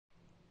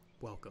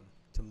Welcome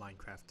to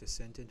Minecraft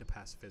Descent into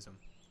Pacifism,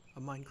 a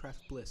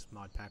Minecraft Bliss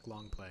Modpack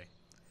long play.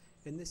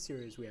 In this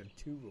series we have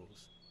two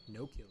rules,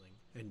 no killing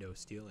and no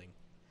stealing.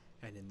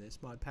 And in this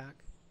modpack,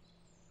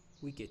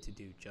 we get to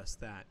do just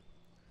that.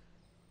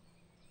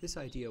 This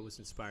idea was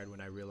inspired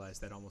when I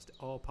realized that almost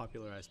all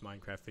popularized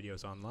Minecraft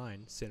videos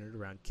online centered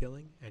around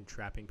killing and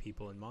trapping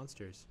people and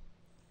monsters.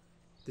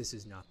 This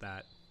is not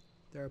that.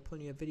 There are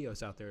plenty of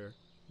videos out there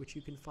which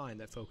you can find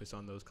that focus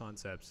on those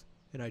concepts,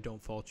 and I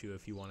don't fault you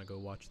if you want to go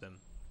watch them.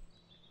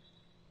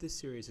 This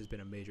series has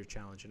been a major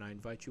challenge, and I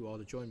invite you all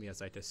to join me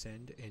as I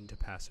descend into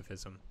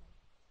pacifism.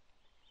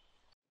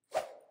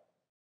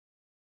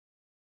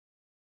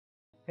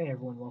 Hey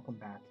everyone, welcome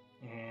back.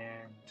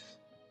 And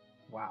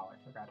wow, I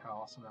forgot how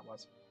awesome that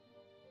was.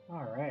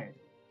 Alright.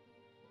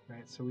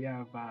 Right, so we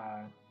have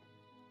our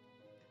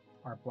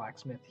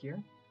blacksmith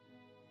here,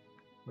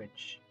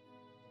 which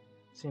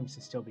seems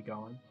to still be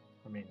going.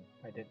 I mean,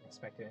 I didn't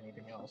expect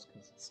anything else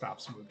because it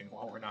stops moving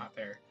while we're not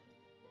there.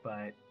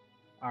 But,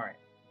 alright.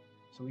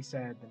 So we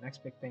said the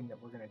next big thing that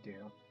we're going to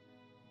do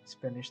is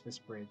finish this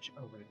bridge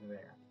over to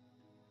there.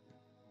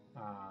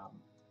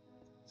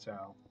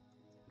 So,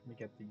 let me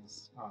get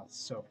these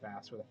so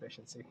fast with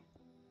efficiency.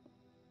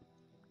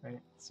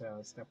 Right,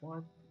 so step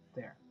one,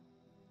 there.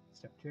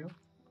 Step two,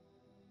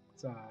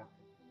 it's,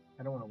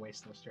 I don't want to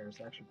waste those stairs,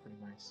 they're actually pretty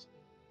nice.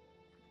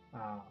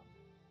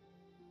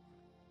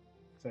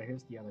 So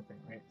here's the other thing,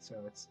 right? So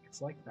it's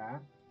like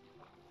that.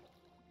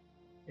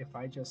 If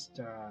I just,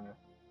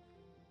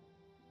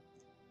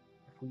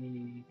 if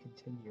we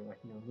continue, like,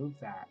 move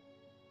that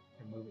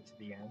and move it to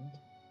the end,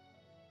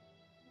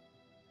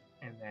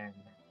 and then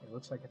it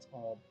looks like it's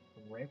all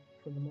brick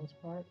for the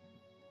most part.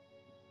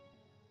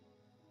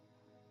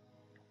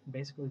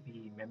 Basically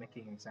be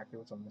mimicking exactly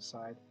what's on this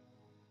side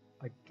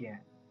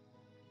again,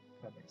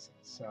 if that makes sense.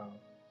 So,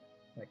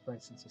 like, for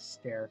instance, a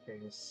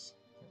staircase,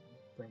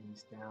 bring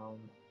these down.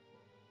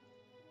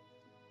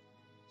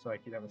 So,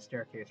 like, you'd have a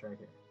staircase right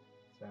here.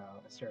 So,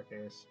 a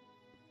staircase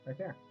right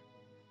there.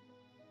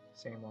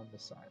 Same on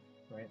this side,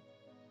 right?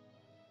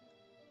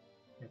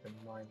 You can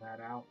line that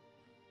out.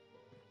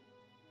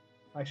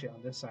 Actually,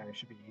 on this side it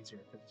should be easier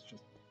because it's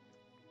just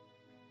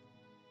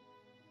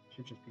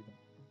should just be the.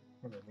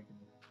 Maybe we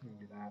can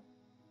do that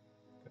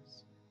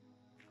because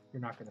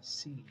you're not going to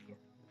see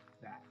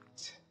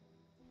that.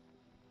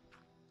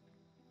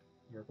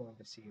 You're going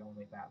to see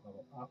only that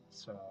level up,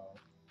 so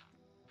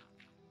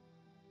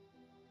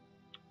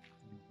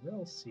you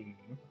will see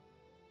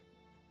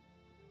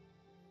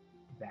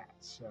that.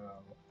 So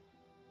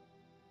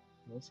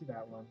you'll see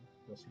that one,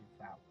 you'll see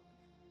that one.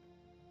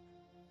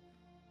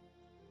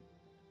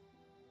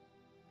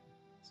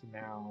 So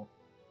now,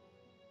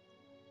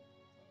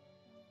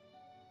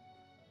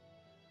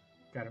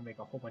 got to make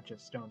a whole bunch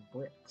of stone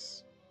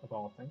bricks, of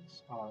all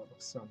things. Oh, it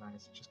looks so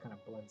nice, it just kind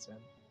of blends in.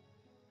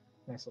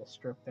 Nice little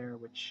strip there,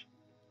 which,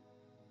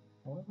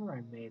 however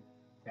I made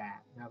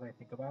that, now that I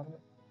think about it,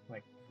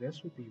 like,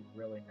 this would be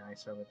really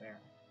nice over there.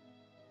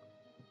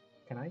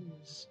 Can I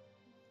use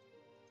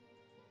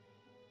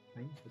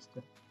this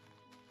to...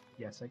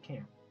 Yes, I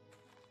can.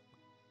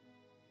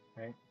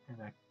 Right? And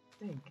I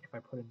think if I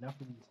put enough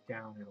of these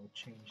down, it'll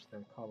change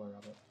the color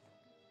of it.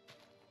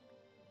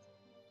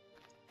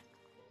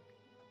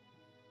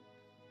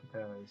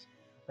 Because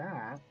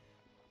that,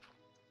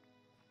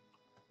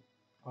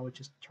 oh, it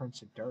just turns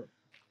to dirt.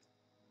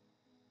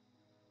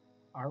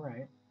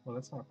 Alright, well,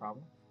 that's not a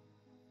problem.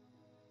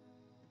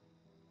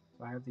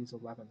 So I have these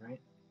 11,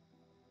 right?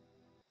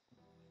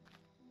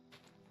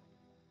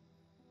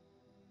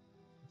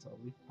 It's a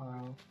leaf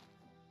pile.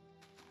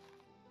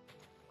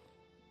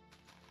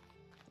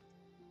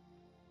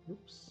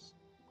 Oops.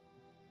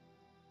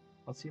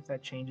 I'll see if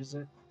that changes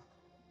it.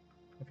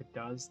 If it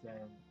does,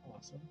 then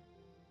awesome.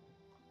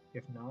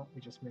 If not,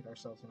 we just made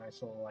ourselves a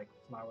nice little, like,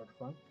 flowered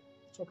front.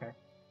 It's okay.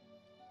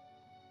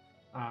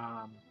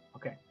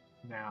 Okay.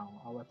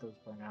 Now, I'll let those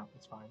burn out.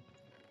 It's fine.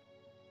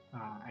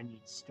 I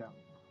need stone.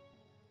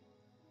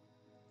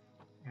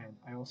 And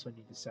I also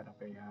need to set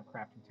up a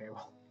crafting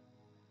table.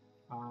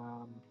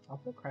 I'll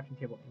put a crafting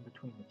table in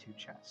between the two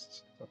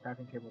chests. So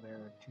crafting table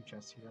there, two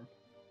chests here.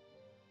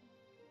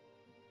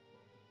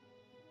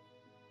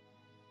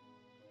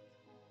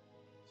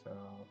 So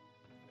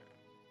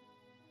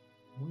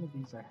one of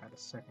these I had a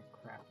second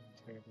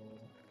crafting table.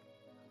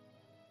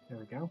 There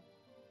we go.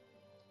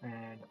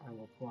 And I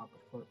will pull out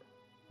the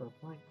fur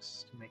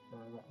planks to make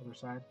the other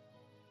side.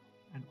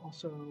 And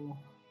also,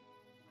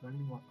 do I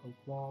need more oak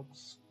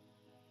logs?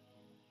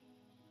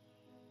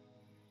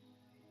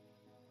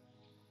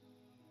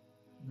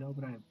 No,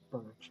 but I have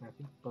birch, and I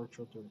think birch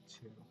will do it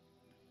too.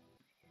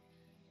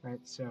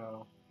 Right,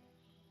 so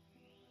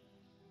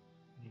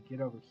when you get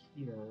over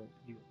here,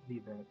 you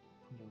leave it.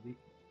 When you leave,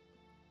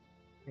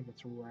 I think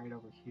it's right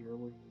over here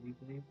where you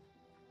leave.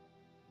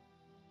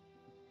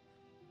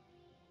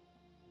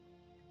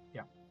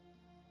 Yeah.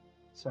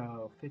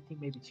 So 50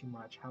 may be too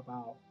much. How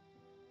about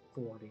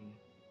 40?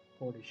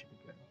 40 should be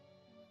good.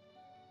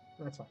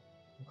 That's fine.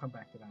 We'll come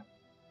back to that.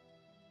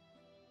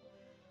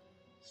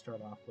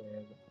 Start off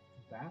with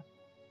that.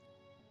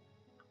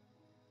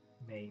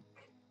 make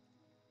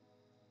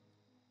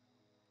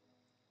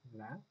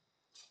that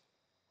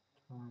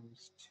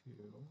times 2.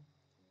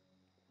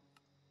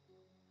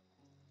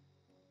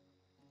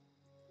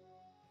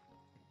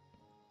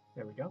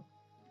 There we go.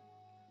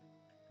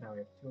 Now we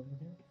have 2 of them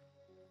here,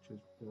 which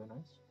is really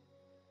nice.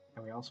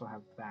 And we also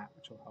have that,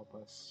 which will help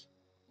us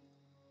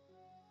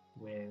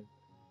with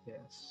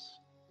this.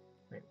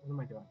 Wait, what am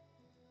I doing?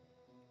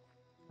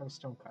 I have a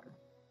stone cutter.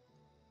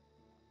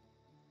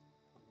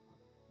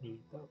 Need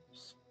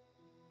those.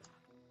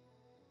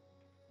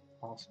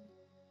 Awesome.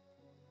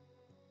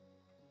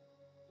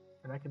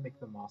 And I can make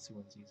the mossy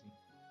ones easy.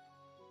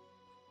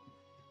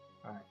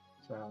 Alright,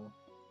 so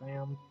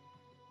bam,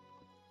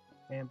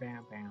 bam,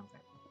 bam, bam,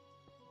 bam.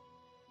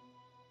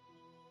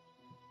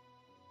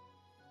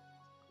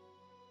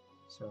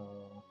 So,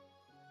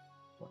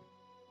 what?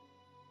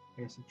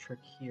 I guess the trick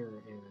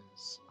here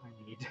is I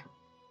need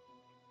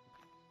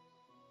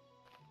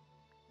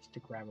just to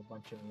grab a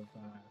bunch of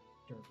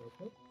dirt real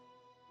quick.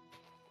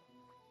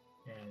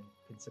 And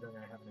considering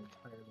I have an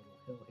entire little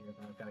hill here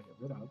that I've got to get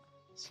rid of,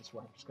 this is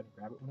where I'm just going to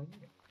grab it when I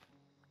need it.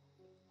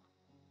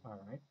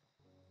 Alright.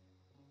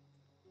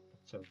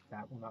 So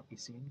that will not be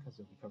seen because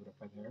it'll be covered up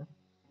by there.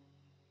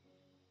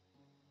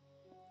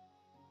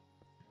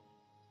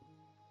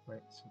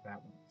 Right, so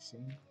that won't be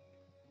seen.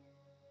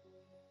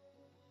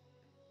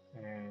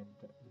 And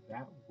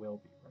that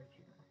will be right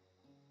here.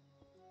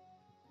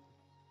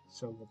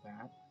 So will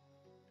that.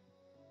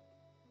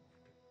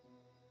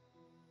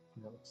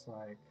 And it looks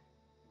like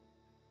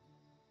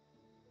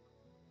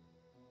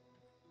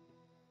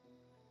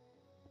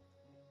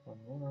one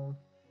more.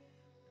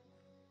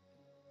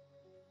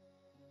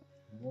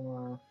 One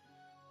more.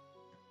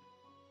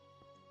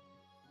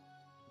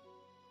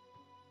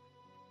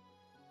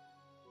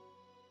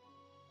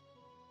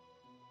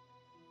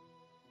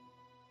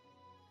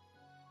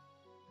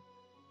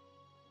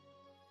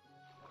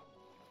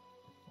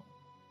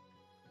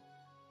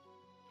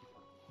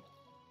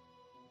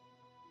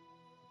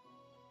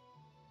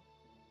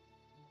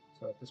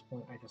 So at this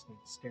point, I just need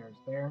stairs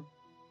there,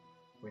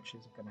 which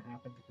isn't going to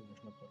happen because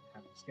there's no point in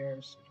having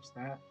stairs, so just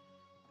that.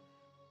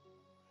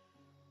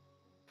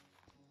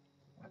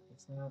 That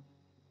is that.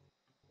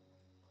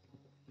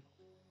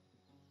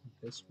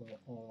 This will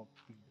all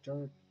be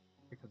dirt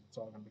because it's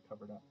all going to be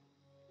covered up.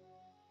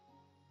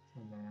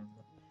 And then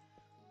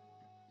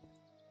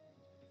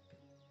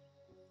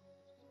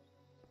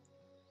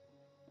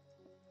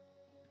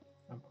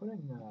I'm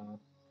putting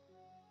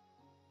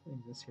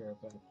this here,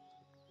 but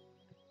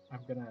I'm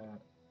gonna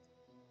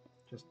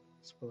just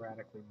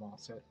sporadically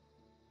moss it.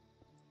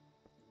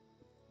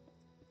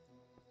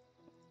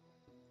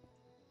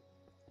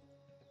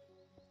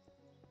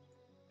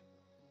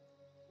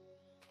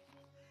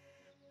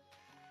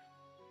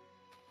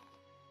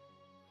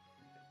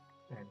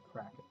 And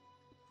crack it.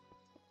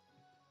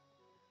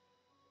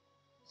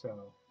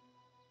 So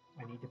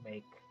I need to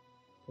make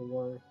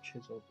 2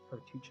 chisel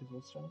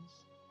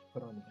stones to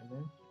put on the end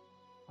there.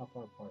 How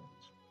far apart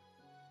is it?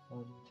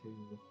 1,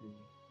 2, 3,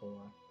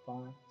 4,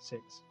 5,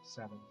 6,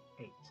 7,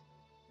 8.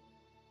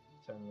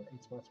 So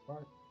 8 spots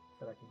apart,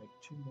 but I can make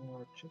 2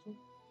 more chisel.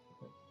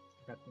 Wait,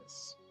 I got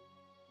this.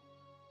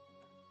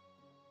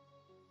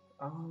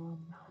 I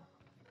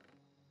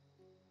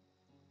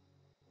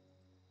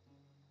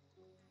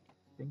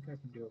think I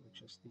can do it with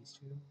just these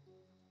 2.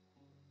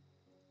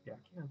 Yeah,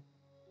 I can.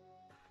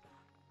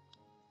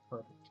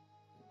 Perfect.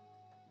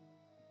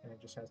 And it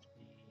just has to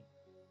be,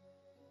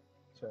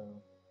 so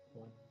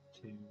 1,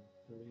 2,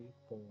 3,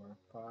 4,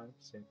 5,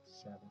 6,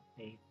 7,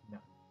 8,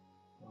 9.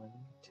 1,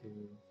 2,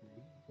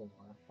 3,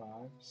 4, 5,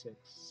 6,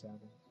 7,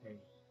 8.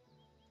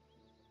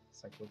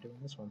 It's like we're doing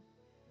this one.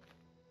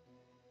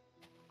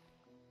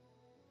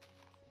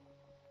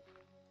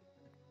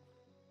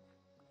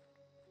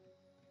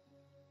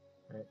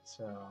 Right,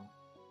 so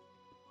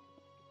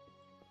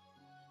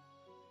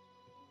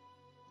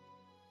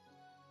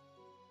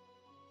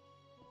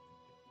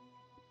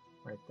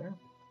right there.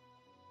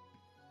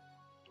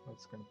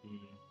 It's going to be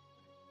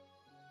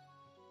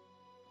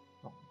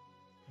 1,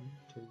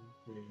 2,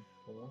 3,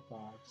 4, 5,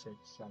 6,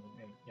 7,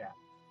 8. Yeah.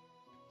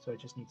 So it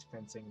just needs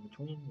fencing in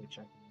between, which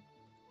I can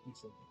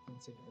easily get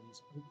fencing. Are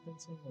these oak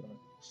fencing? What are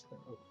these?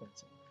 They're oak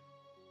fencing.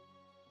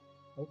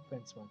 Oak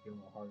fence might be a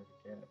little harder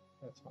to get.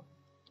 That's fine.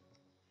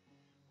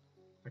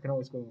 I can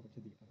always go over to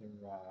the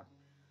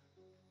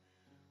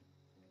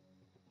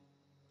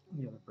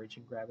other bridge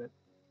and grab it.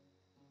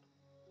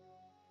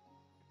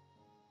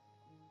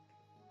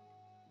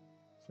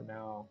 So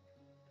now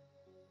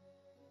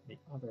the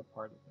other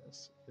part of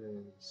this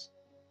is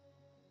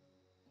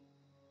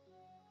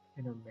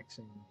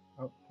intermixing.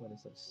 Oh, what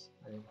is this?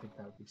 I didn't think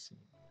that would be seen,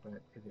 but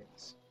it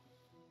is.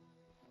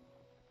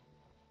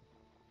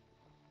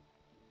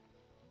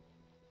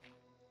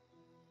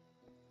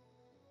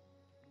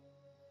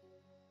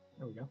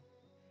 There we go.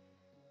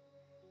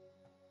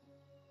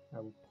 I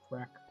will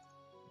crack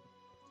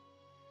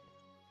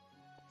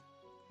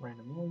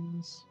random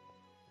ones.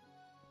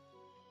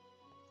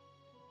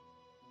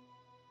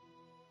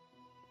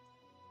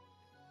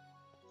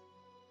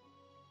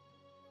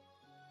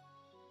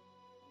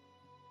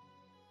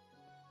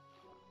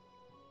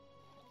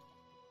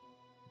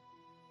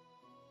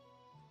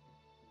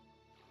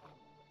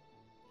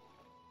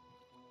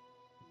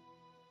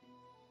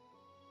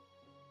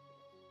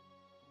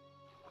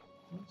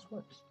 This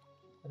works.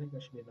 I think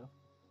that should be enough.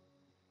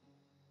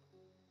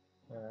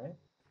 Alright.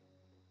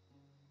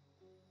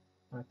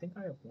 I think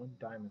I have one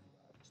diamond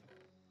left,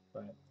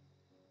 but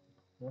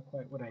not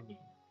quite what I need.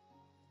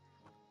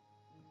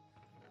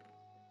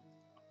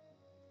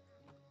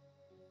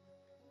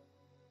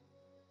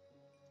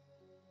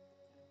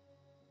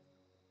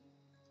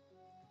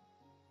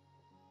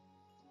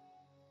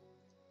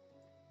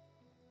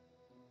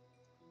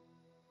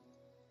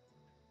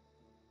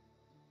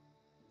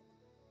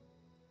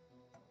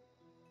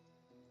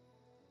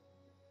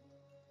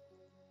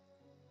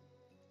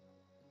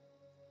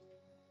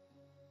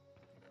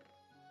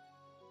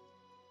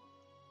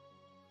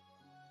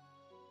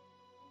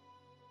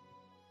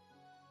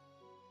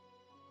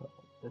 Put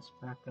this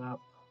back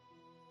up.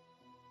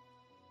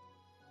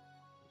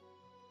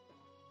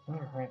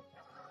 Alright,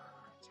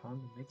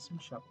 time to make some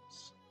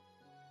shovels.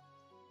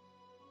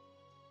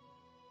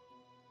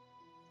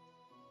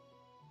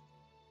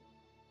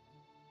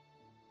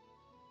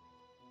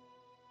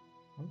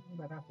 I don't know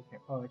where that apple came.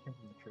 Oh, it came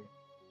from the tree.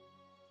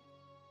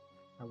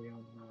 Are we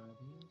on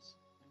these?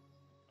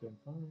 Doing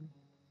fine.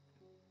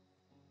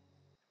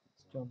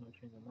 Still no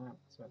change on that,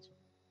 so that's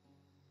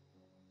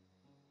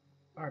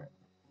alright.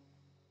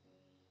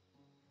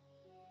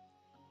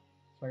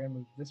 So I gotta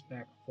move this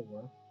back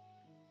 4.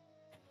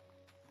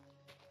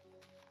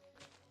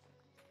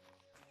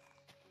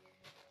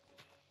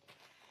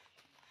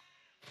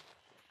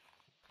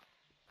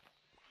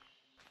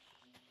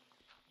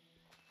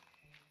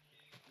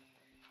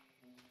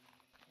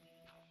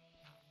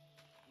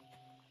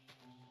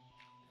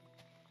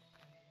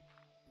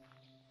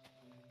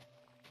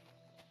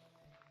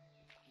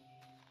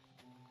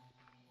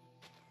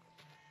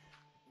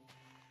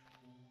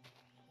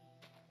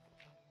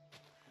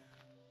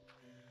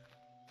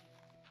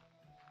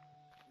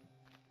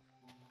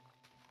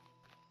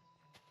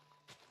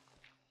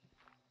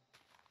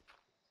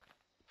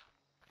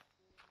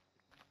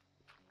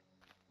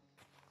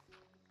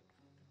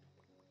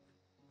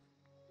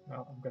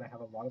 Well, I'm gonna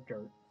have a lot of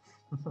dirt.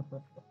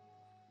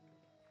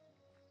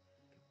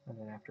 And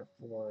then after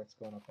 4, it's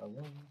going up by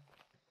 1.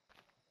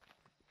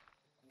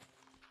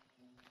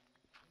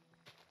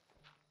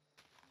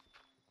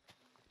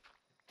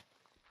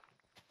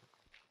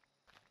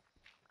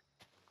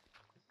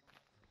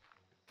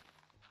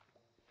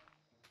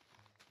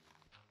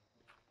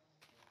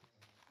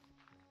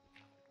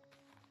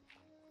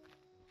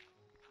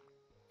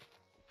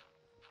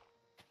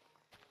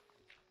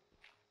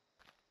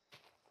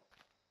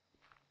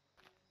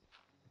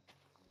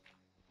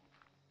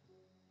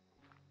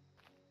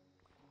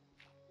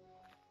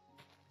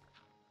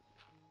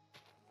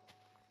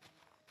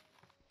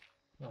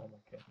 Oh my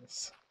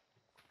goodness.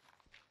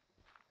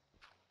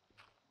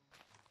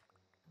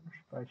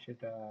 I should,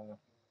 I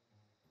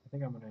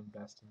think I'm gonna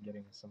invest in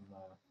getting some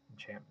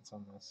enchantments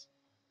on this.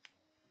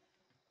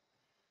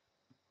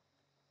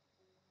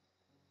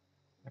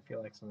 I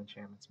feel like some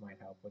enchantments might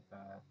help with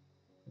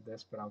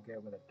this, but I'll get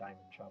it with a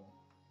diamond shovel.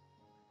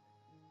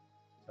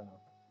 So,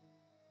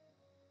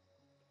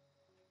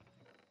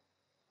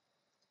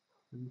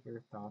 who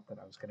here thought that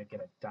I was gonna get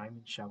a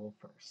diamond shovel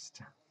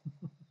first?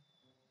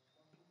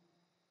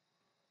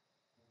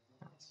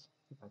 Let's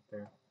put that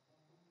there.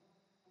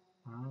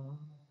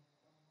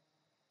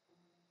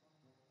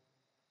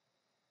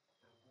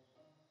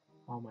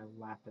 All my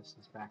lapis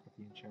is back at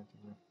the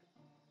enchanting room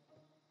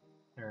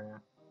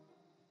area.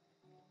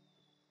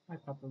 Hi,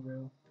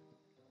 Paparoo.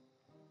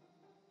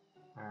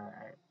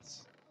 Alright.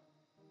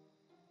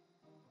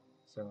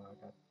 So I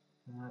got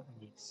that. I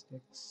need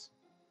sticks.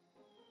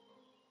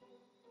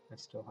 I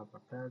still have my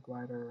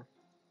paraglider.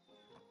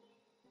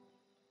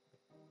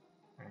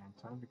 And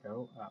time to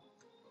go up.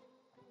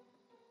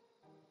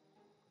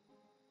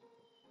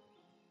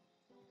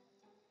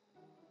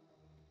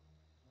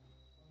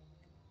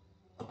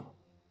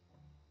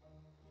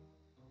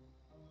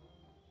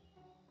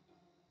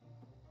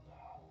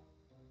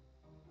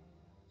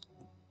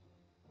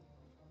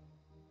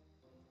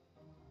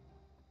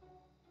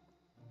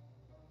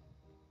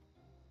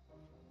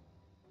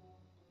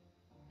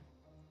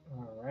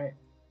 Alright.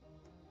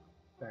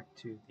 Back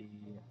to the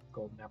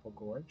Golden Apple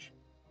Gorge.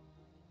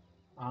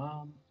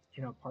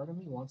 You know, part of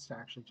me wants to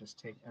actually just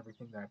take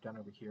everything that I've done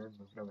over here and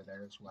move it over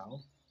there as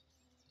well.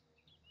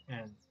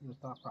 And the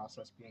thought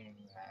process being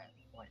that,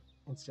 like,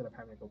 instead of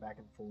having to go back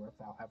and forth,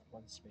 I'll have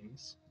one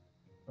space.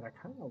 But I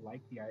kind of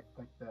like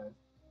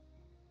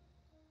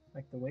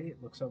the way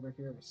it looks over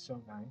here is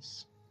so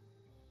nice.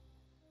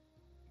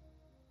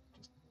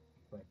 Just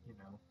like, you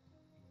know,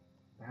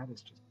 that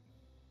is just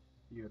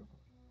beautiful.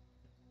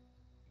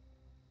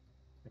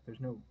 Like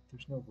there's no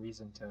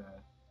reason to.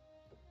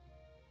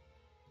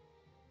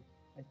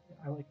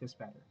 I like this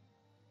better,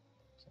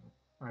 so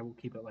I will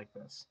keep it like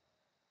this.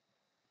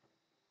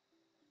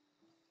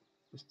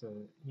 Just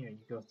to, you know,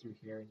 you go through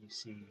here and you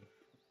see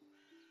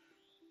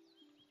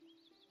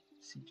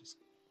just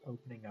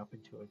opening up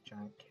into a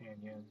giant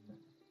canyon,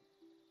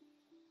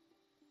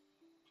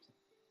 just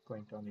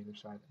flanked on either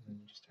side, and then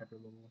you just have your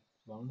little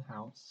lone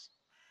house.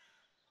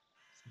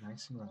 It's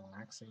nice and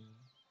relaxing.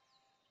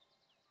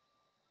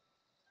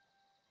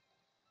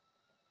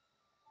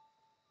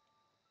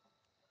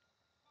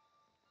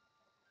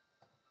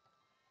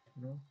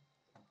 you know?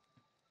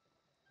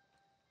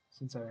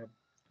 Since I have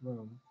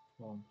room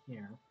while I'm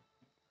here,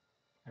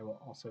 I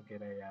will also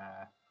get a,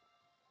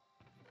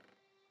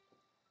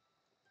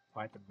 oh,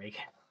 I have to make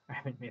it. I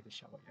haven't made the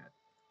shovel yet.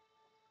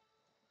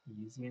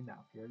 Easy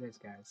enough. Here it is,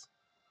 guys.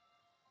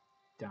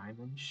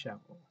 Diamond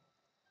shovel.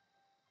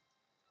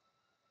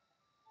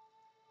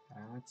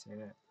 That's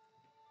it.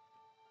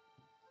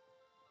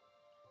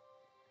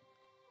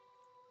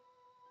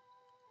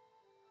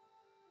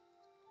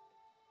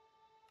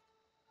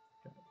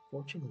 Got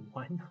Fortune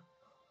 1?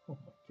 Oh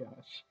my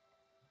gosh.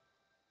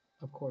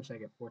 Of course I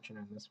get fortune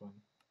on this one.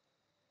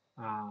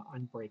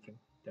 Unbreaking.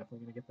 Definitely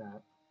gonna get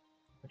that.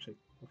 Actually,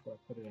 before I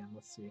put it in,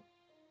 let's see.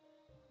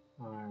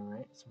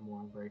 Alright, some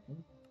more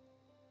unbreaking.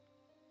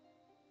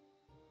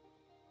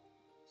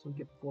 So we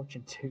get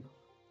fortune 2.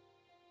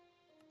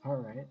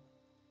 Alright.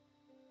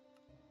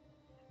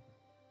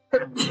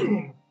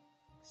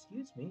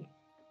 Excuse me.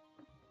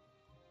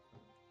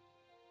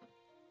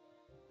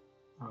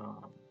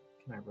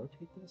 Can I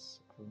rotate this?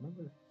 I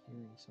remember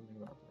hearing something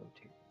about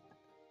rotating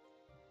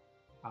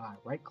it.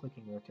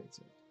 Right-clicking rotates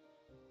it.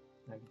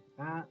 Can I do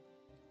that?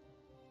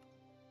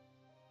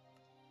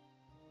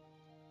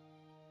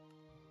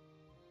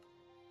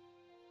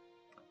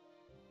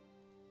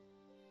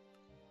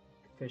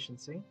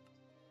 Efficiency.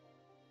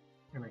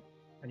 Alright,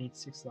 I need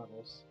 6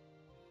 levels.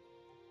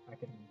 I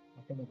can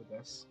live with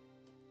this.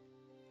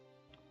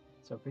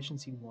 So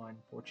efficiency 1,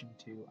 fortune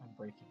 2,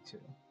 unbreaking 2.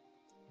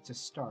 It's a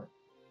start.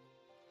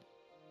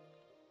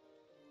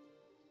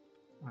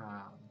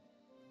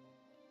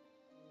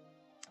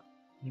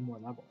 Need more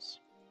levels.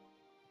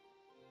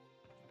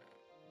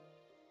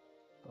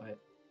 But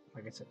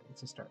like I said,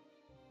 it's a start.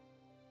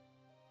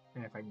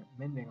 And if I get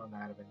mending on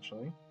that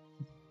eventually,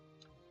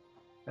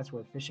 that's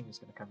where the fishing is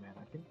going to come in.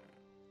 I think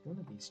one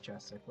of these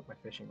chests I put my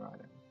fishing rod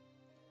in.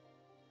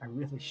 I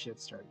really should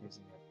start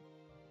using it.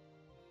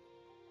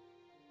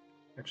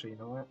 Actually, you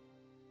know what?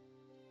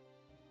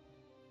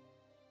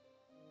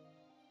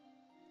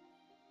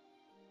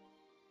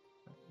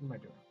 What am I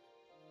doing?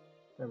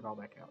 Throw it all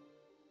back out.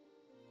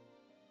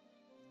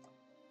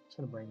 Just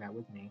gonna bring that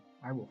with me.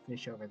 I will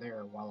fish over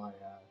there while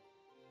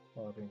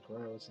I'm doing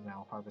grows, and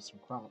I'll harvest some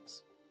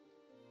crops.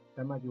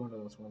 That might be one of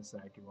those ones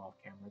that I do off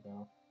camera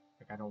though.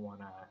 Like I don't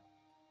wanna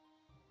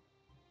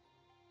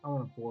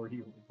bore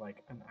you with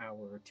like an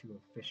hour or 2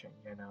 of fishing,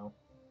 you know?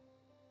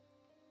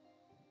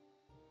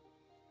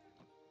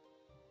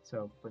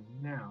 So for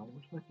now,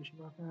 what does my fishing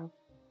rod have?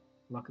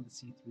 Luck of the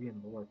Sea 3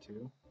 and Lure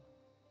 2.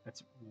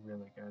 That's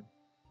really good.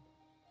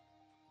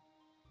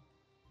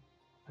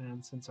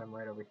 And since I'm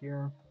right over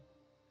here,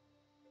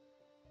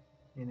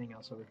 anything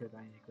else over here that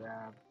I need to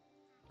grab?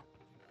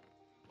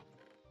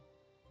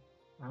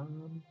 I'll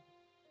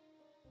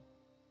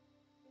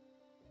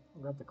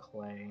grab the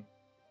clay.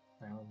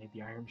 I don't need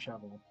the iron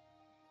shovel.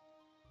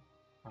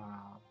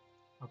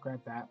 I'll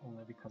grab that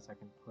only because I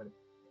can put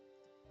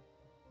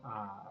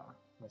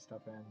my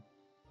stuff in.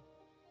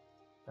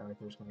 That way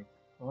there's gonna be,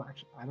 well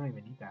actually I don't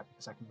even need that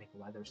because I can make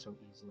leather so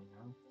easily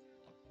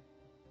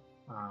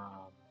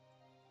now.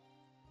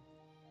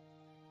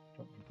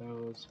 Don't need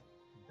those.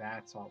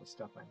 That's all the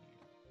stuff I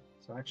need.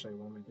 So actually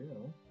what I'm gonna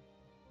do,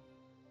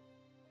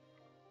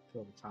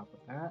 fill the top of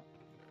that.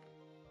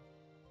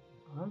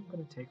 I'm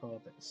gonna take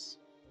all this.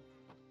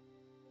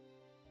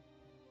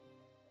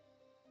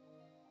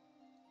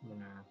 I'm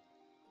gonna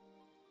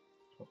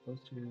swap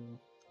those two.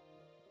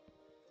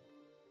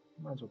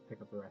 Might as well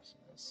pick up the rest of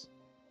this.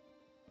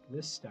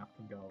 This stuff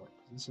can go,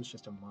 this is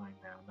just a mine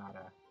now, not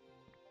a...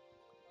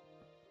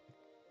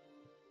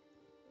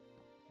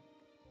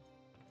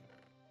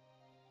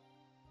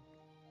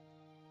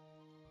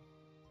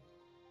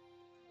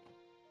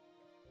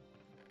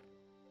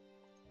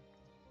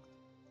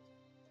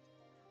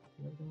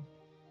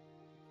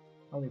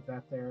 I'll leave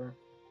that there.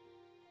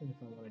 And if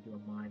I want to do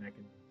a mine, I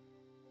can,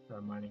 or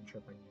a mining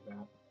trip, I can do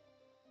that.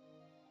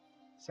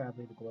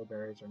 Sadly, the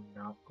glowberries are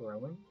not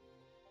growing.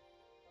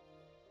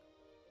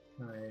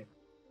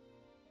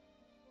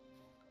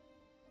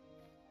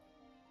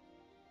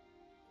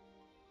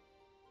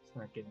 It's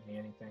not getting me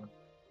anything.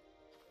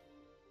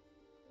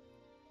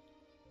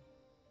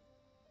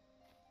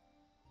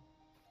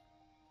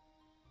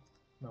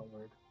 Not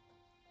weird.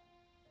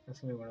 That's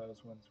gonna be one of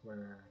those ones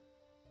where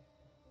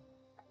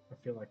I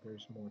feel like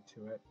there's more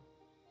to it.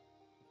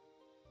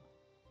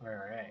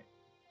 Alright.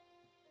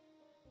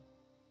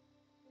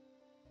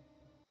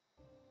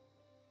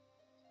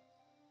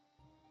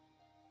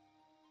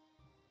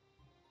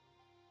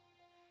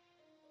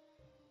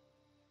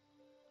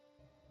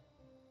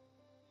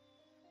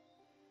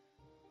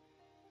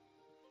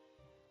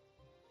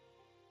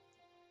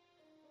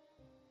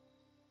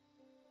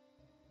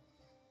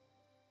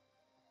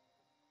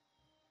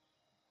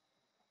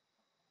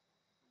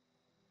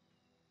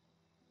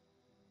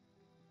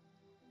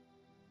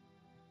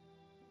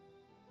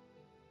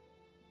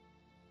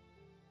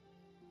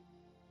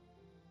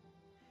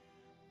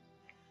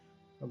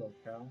 Hello,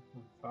 cow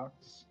and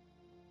fox.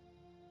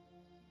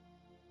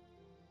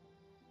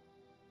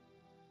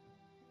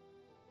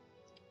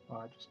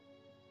 Oh,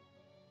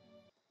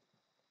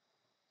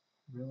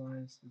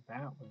 realized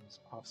that was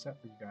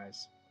offset for you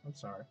guys. I'm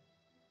sorry.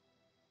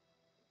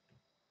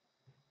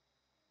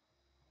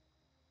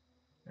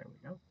 There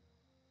we go.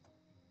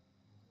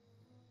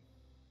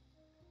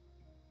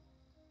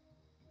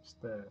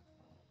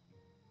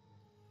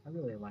 I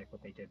really like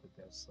what they did with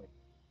this. Like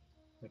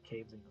the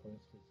caves and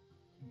cliffs was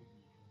a huge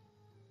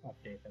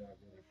update that I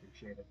really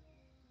appreciated.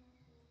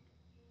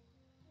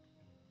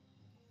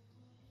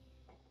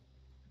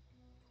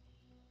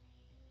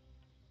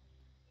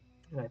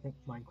 And I think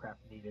Minecraft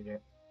needed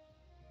it.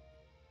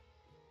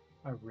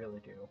 I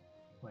really do.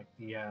 Like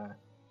the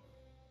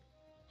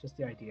just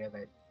the idea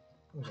that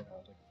like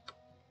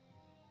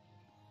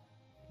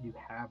you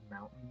have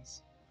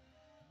mountains.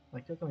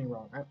 Like don't get me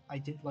wrong, I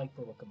did like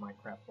the look of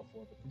Minecraft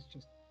before, but this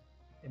just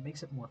it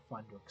makes it more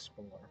fun to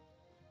explore.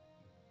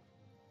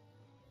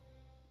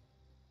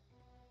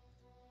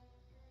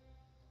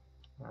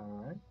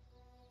 Alright.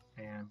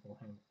 And we'll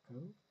hand the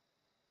code.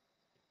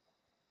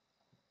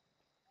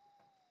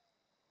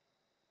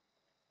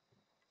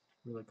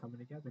 Really coming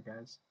together,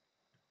 guys.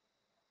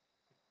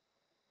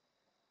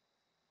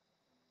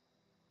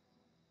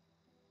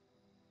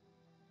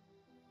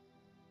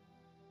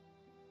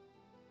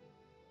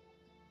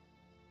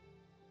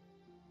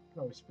 You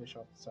can always fish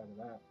off the side of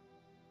that.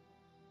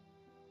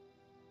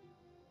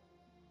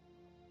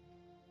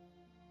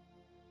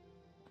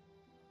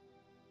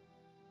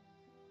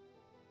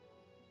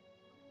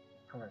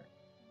 Alright.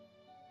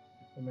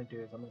 What I'm going to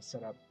do is I'm going to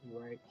set up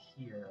right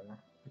here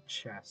a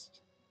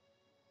chest.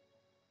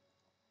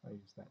 I'll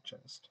use that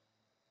chest.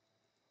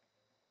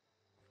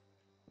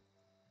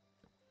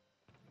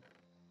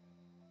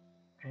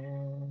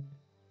 And,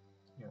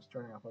 you know,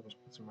 starting off, I'll just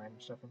put some random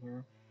stuff in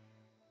here.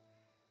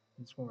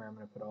 This is where I'm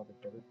going to put all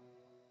the dirt.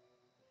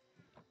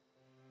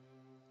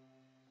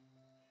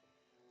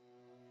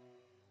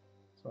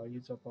 So I'll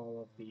use up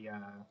all of the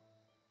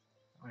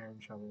iron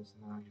shovels,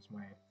 and then I'll use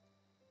my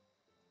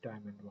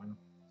diamond one.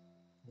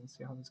 Let's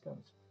see how this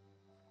goes.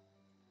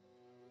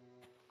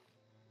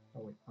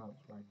 Oh wait, oh,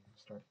 that's where I need to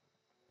start.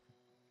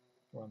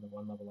 We're on the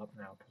one level up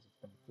now because it's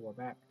been 4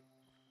 back.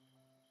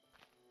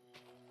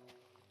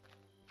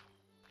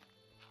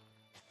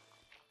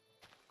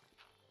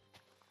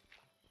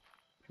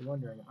 If you're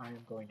wondering, I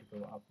am going to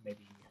go up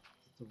maybe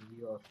 3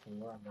 or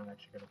 4. I'm not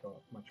actually going to go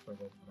up much further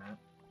than that.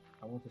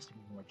 I want this to be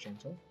more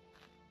gentle.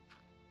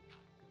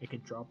 It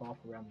could drop off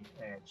around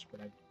the edge,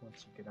 but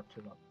once you get up to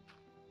about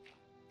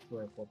 3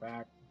 or 4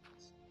 back,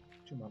 it's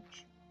too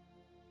much.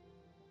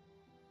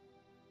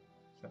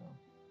 So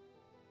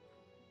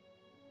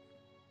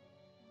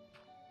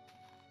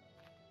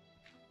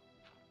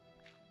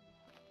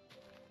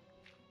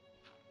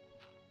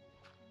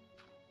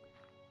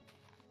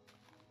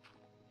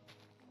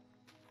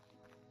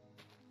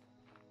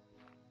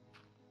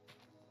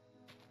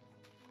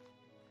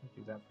I'll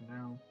do that for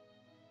now.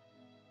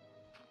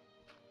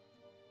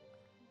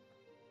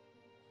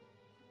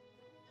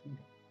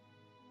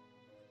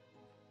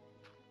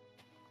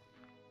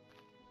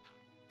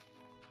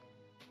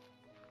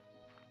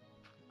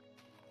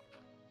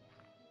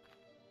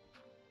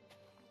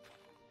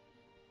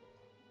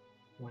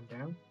 One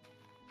down.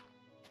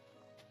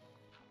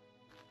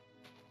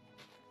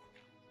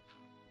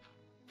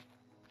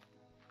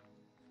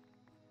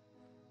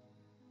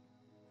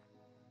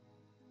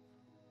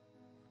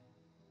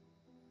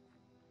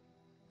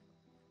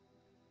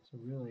 So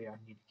really I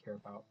need to care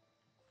about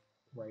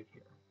right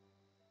here.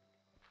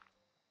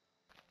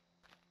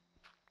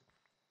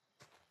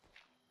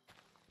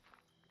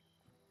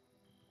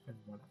 And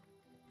 1 up.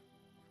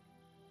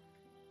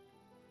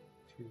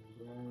 2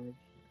 right here.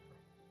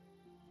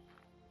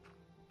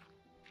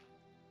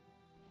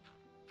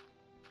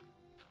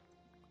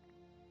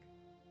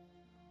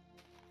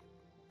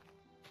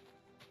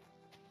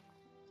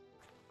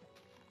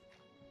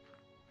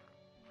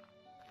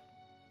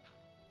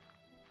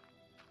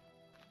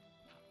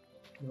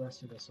 The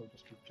rest of this will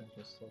just be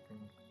gentle sloping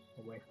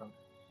away from it,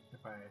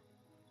 if I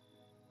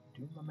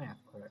do my math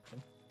correctly.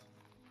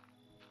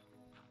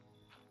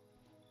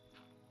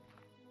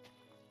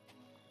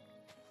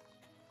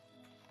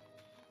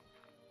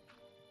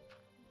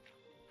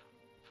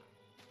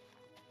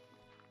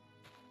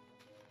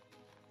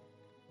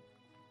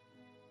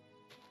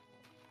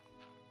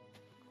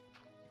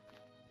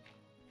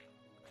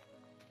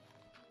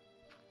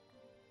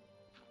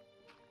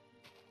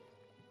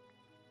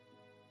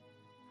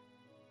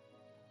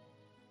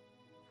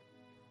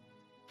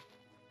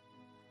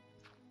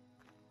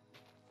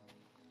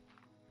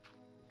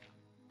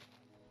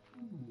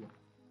 Ooh.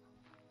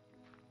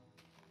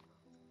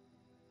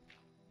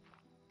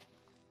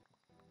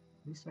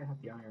 At least I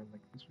have the iron,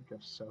 like this would go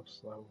so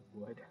slow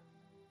with wood.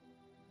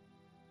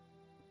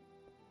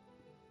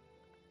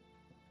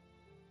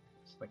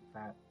 It's like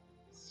that,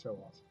 it's so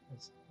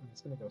awesome.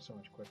 It's gonna go so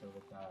much quicker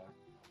with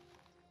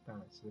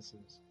diamonds. So this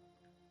is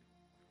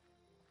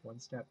 1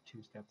 step,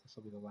 2 step, this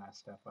will be the last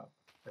step up.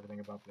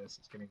 Everything above this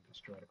is getting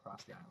destroyed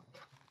across the island.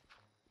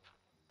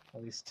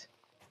 At least,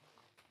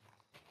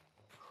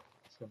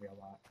 it's gonna be a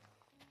lot.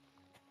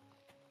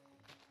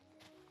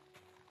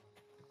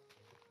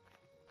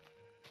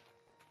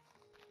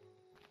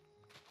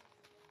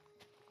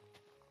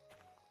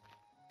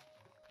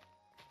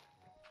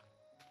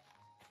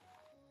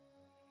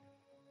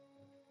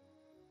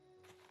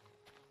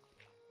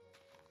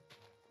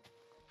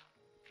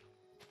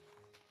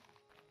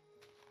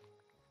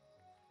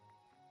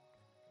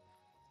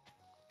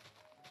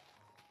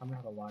 I'm gonna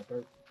have a lot of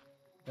dirt.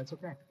 That's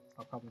okay.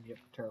 I'll probably need it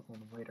for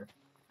terraforming later.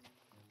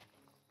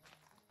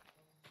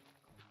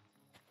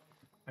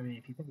 I mean,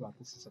 if you think about it,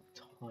 this is a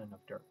ton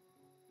of dirt.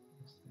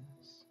 What is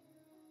this?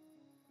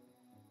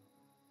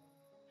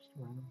 Just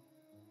random.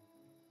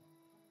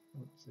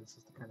 Oops, this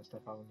is the kind of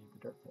stuff I will need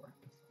the dirt for.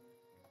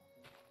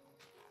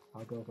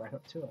 I'll go right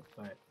up to it,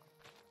 but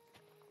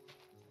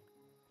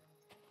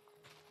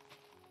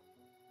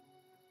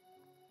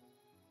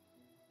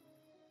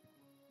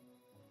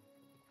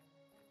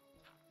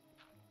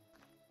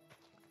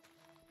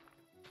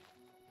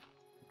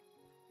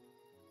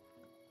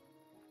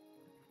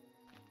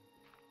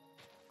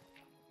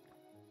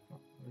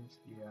where's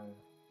the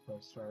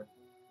hill start?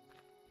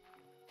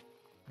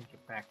 Make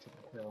it back to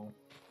the hill.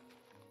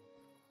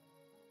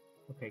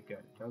 Okay, good.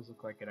 It does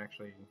look like it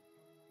actually.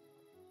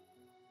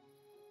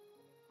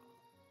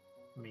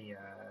 Let me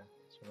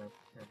sort of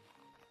here.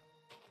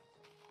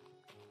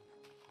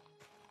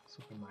 This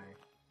will be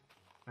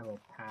my little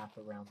path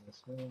around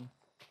this hill.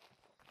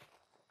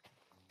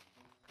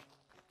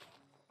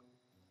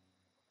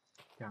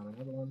 Down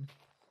another one.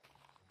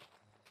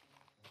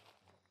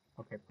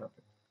 Okay,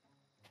 perfect.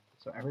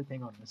 So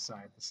everything on this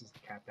side, this is the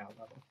capped out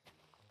level.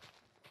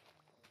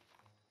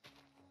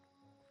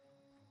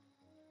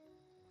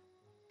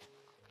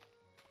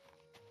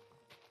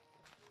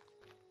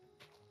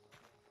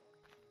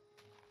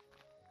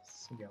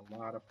 This will be a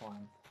lot of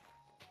fun.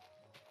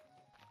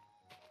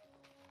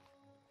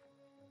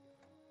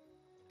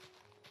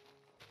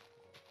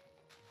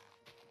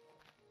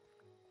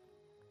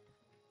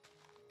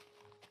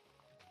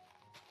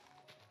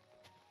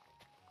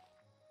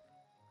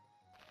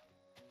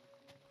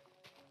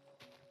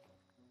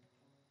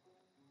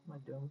 Am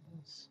I doing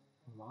this?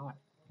 A lot.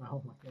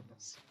 Oh my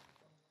goodness.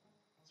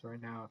 So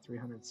right now,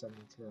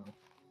 372.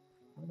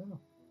 I don't know.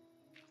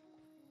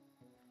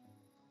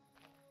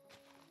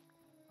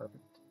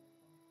 Perfect.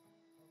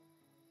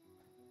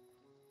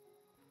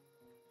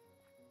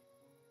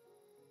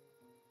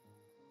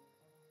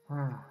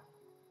 Ah.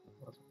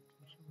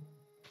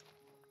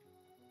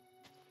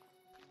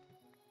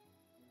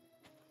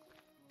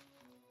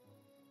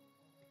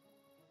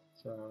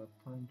 So,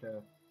 time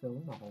to fill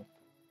in a hole.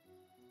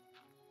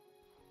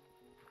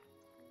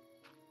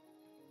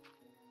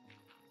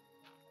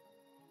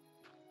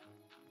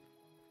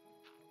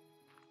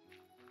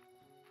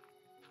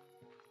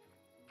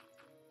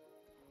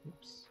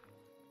 Oops.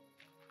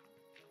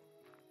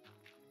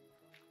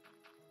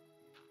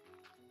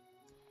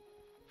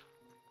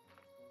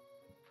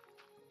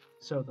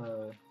 So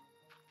the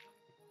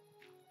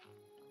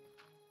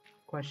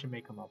question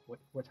may come up, what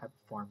type of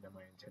farm am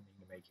I intending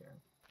to make here?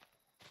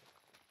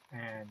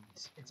 And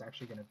it's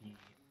actually going to be,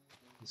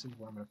 this is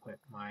where I'm going to put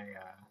my,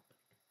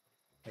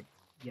 like,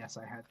 yes,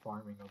 I had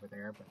farming over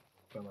there,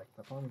 but like,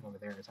 the farming over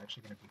there is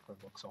actually going to be for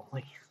looks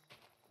only.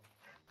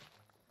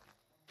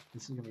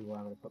 This is going to be where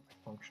I'm going to put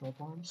my functional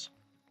farms.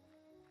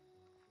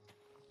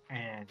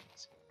 And,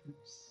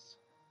 oops,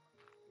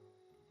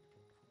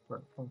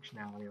 for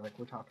functionality, like,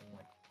 we're talking,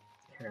 like,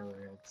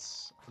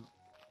 carrots.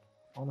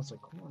 Honestly,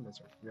 corn is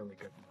a really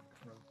good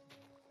one.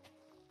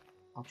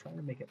 I'll try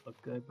to make it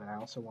look good, but I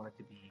also want it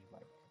to be,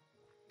 like,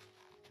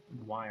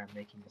 why I'm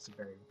making this a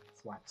very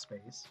flat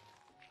space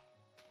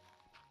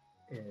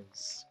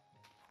is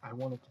I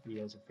want it to be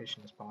as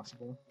efficient as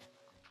possible.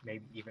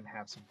 Maybe even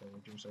have some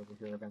villagers over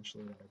here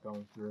eventually that are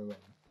going through and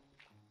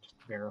just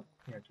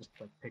just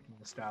like picking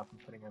the stuff and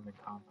putting them in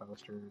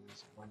composters and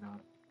whatnot.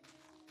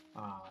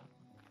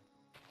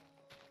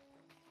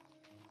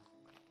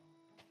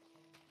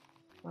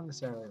 Not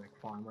necessarily like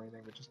farm or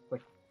anything, but just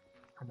like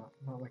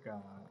not like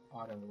a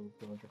auto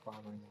villager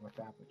farm or anything like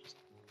that, but just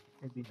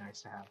it'd be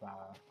nice to have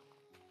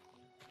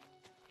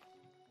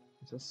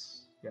is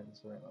this? Yeah, this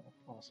is the right level.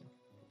 Awesome.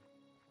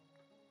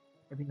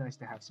 It'd be nice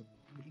to have some,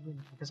 even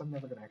because I'm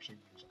never going to actually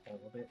use all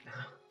of it.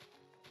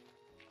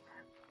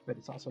 But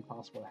it's also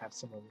possible to have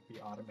some of it be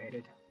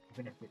automated,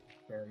 even if it's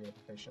very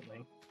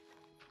efficiently.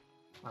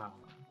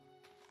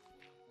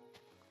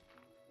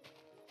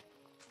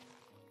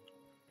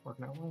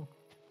 Working out well.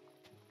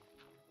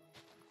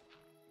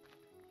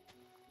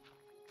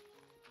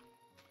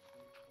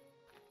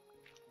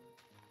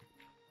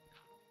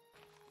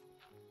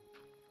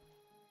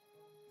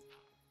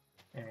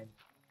 And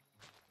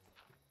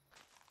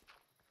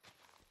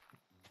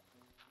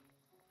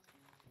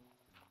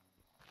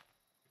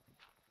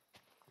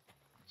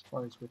as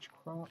far as which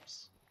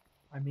crops,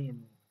 I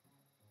mean,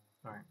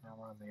 alright, now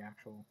we're on the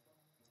actual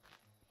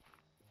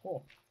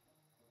hole.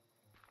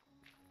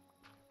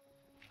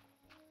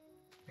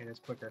 It is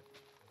quicker.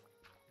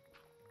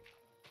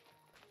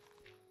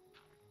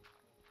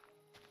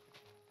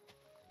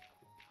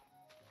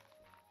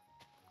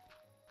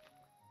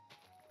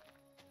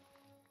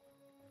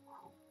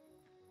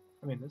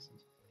 I mean, this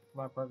is a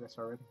lot of progress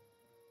already.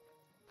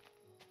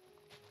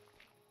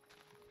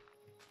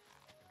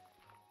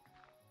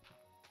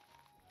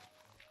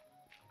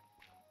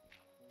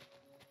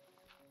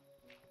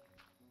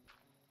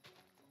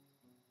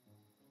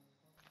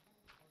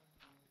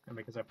 And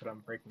because I put on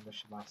breaking, this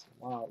should last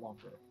a lot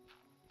longer.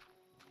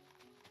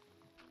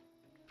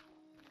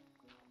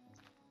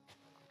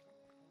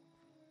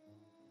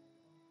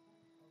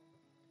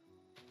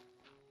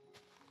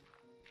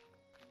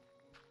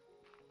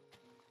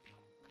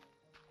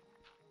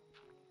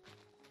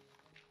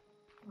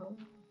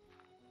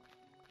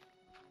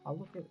 I'll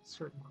look at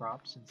certain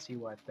crops and see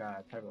what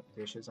type of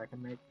dishes I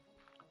can make,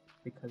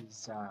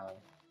 because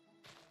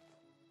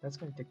that's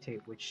going to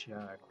dictate which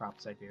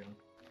crops I do.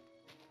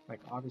 Like,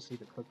 obviously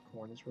the cooked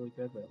corn is really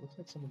good, but it looks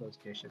like some of those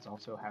dishes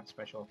also have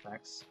special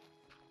effects,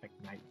 like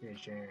night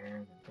vision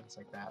and things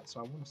like that,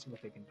 so I want to see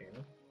what they can do.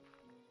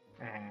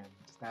 And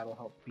that'll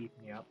help beef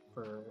me up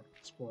for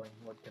exploring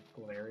more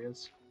difficult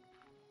areas.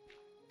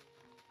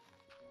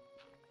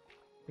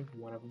 I think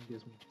one of them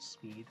gives me just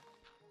speed.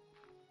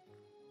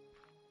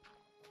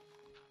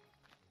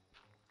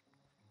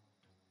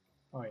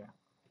 Oh yeah,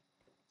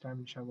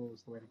 diamond shovel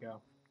is the way to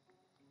go.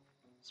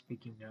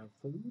 Speaking of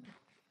food,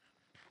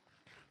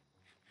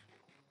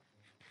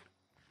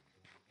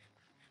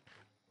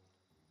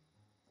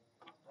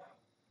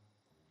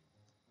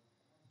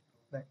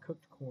 that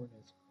cooked corn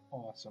is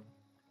awesome.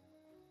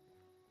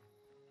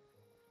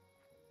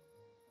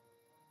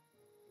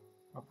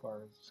 How far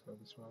does this go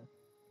this way?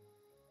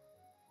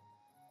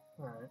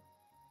 Alright.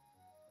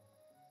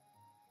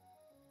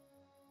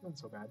 Not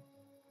so bad.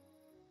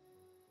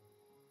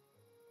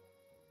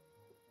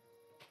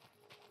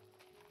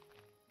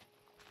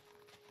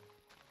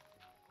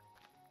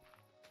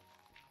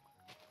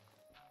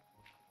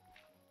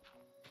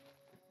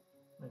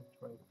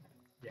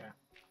 Yeah,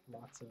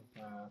 lots of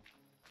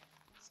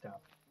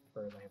stuff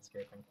for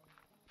landscaping.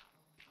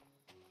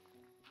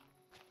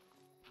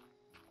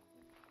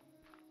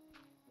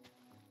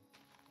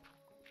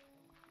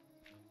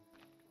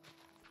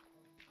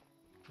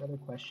 Another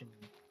question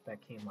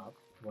that came up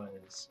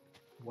was,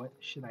 what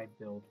should I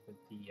build with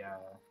the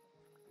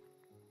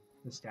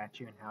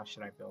statue, and how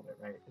should I build it,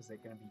 right? Is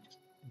it going to be just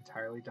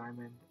entirely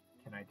diamond?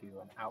 Can I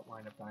do an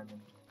outline of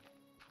diamond?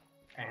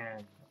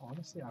 And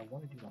honestly, I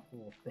want to do the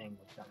whole thing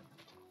with diamond.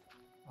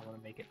 I want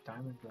to make it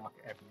diamond block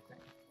everything.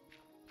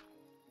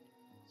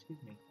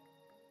 Excuse me.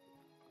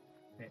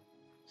 Hey,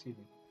 excuse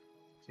me.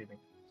 Excuse me.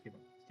 Excuse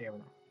me. Stay over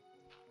there.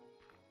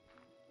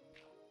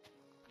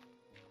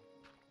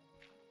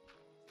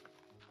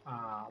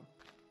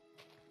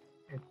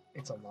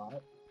 It's a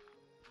lot.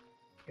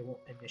 It won't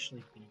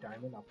initially be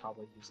diamond. I'll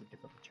probably use a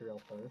different material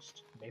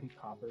first. Maybe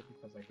copper,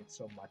 because I get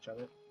so much of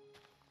it.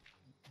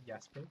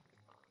 Yes, pig?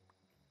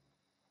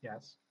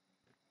 Yes.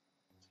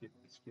 Excuse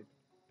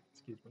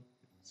me,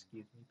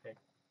 pig.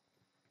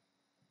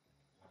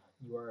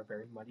 You are a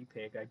very muddy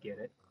pig, I get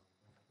it.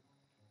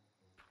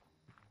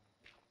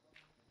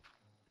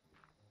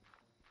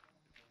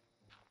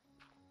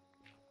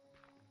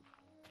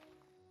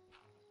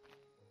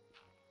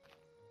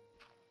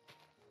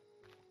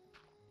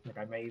 Like,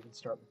 I may even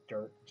start with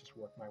dirt and just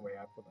work my way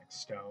up with, like,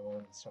 stone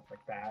and stuff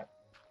like that.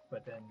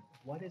 But then,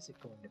 what is it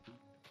going to be?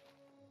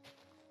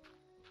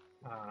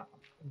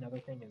 Another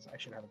thing is I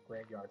should have a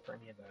graveyard for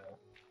any of the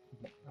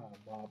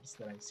mobs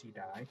that I see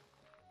die.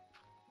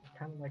 I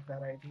kind of like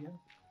that idea.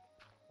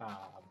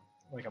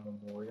 Like a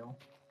memorial.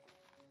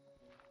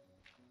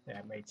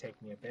 That may take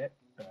me a bit,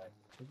 but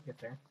we can get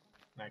there.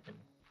 I can,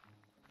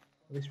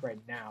 at least right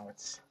now,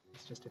 it's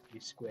just a few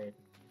squid,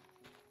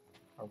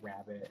 a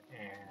rabbit,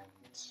 and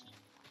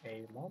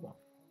a llama.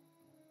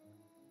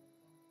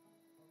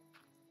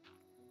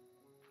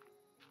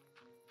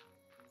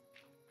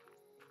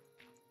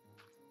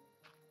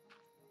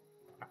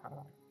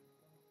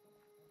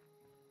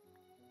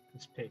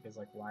 This pig is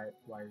like, why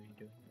are you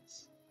doing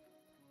this?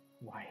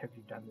 Why have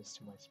you done this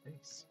to my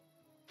space?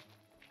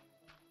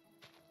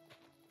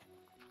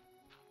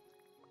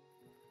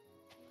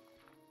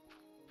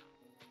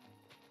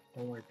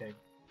 Don't worry, pig.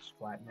 Just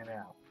flatten it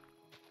out.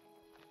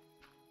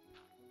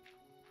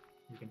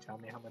 You can tell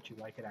me how much you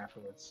like it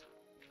afterwards.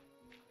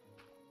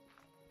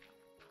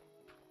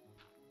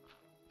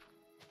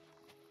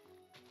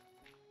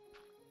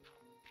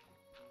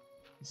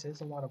 This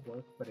is a lot of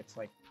work, but it's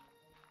like,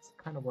 it's the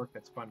kind of work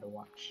that's fun to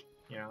watch.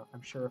 You know,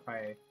 I'm sure if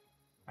I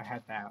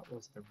had that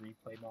was the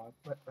replay mod,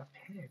 but a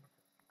pig.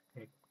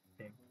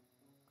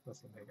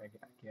 Listen, pig, I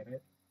get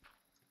it.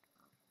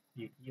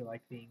 You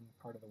like being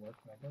part of the work,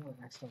 but I don't want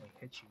to accidentally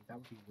hit you. That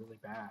would be really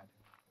bad.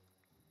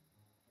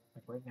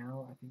 Like right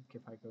now, I think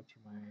if I go to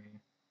my,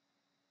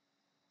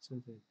 so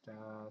is it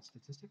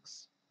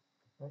statistics?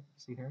 Right,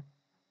 see here?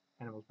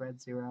 Animals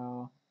bred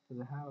 0. Does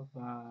it have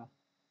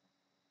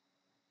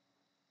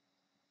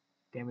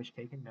damage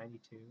taken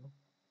 92?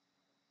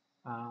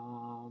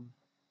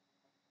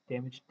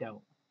 Damage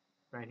dealt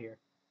right here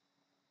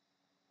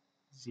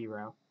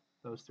 0.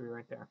 Those 3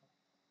 right there.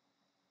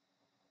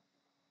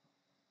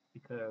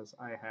 Because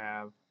I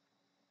have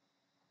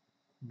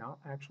not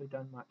actually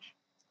done much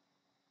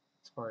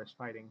as far as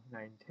fighting, and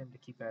I intend to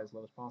keep that as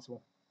low as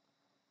possible.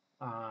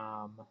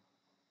 What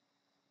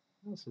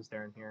else is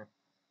there in here?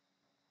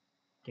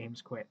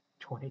 Games quit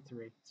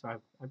 23,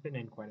 so I've been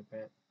in quite a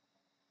bit.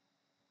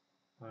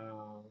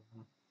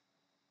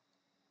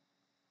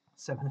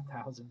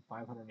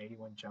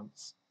 7,581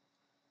 jumps.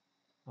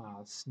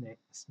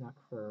 Snuck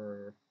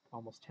for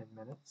almost 10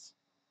 minutes.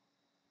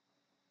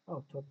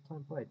 Oh, total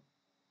time played.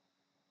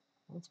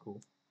 That's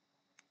cool.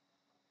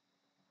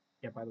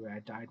 Yeah, by the way, I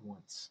died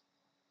once.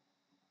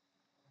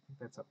 I think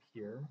that's up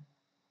here.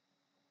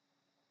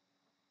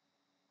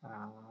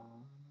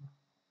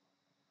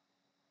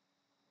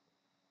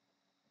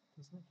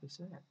 Doesn't actually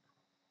say it.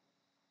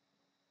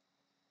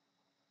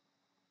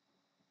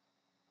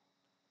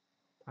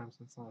 Time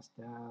since last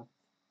death.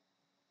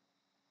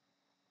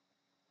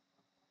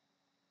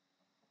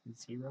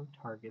 0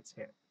 targets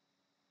hit.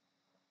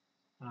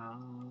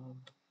 0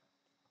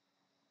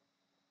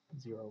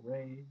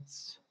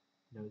 raids.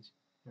 No,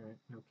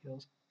 no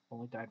kills.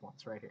 Only died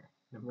once right here.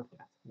 Number of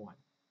death, 1.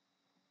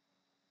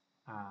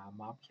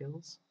 Mob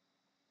kills,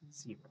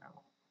 0.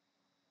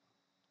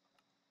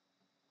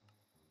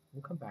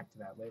 We'll come back to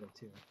that later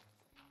too.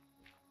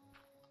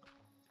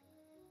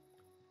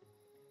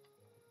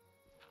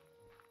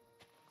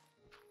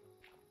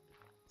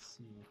 Let's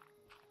see.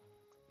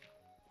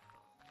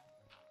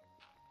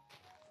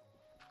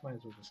 Might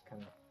as well just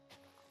kind of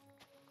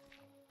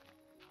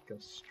go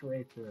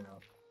straight through.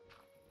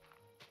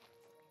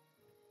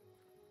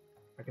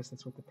 I guess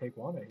that's what the pig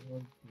wanted. He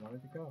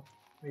wanted to go.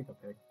 There you go,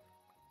 pig.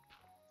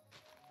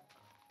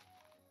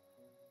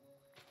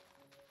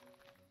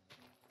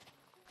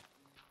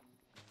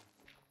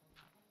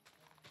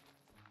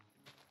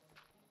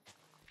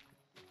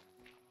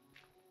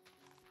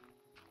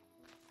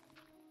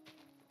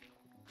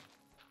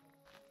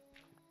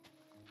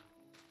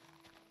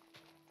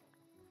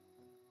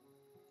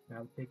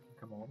 Now the pig can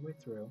come all the way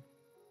through.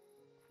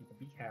 He can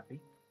be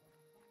happy.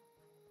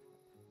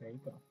 There you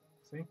go.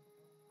 See?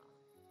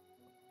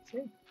 See?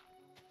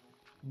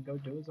 He can go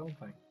do his own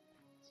thing.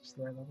 Is this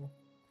the right level?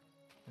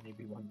 I need to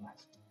be one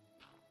less.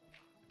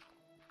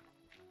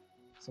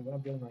 So what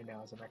I'm doing right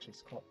now is I'm actually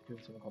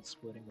doing something called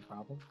splitting the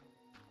problem.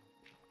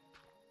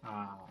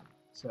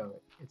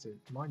 So it's a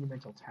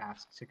monumental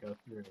task to go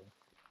through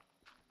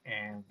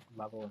and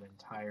level an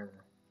entire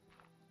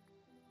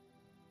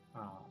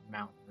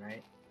mountain,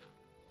 right?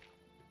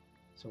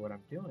 So what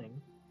I'm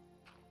doing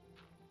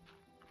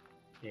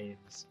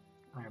is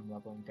I'm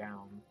leveling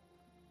down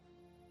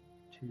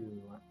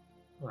to,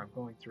 or I'm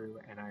going through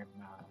and I'm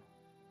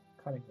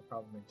cutting the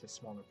problem into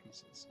smaller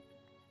pieces.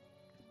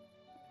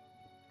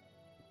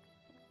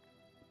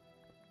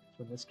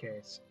 So in this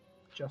case,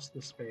 just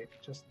the space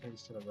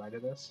to the right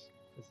of this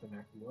is the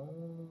next. Whoa!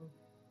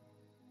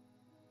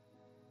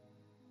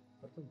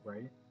 Is that the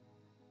right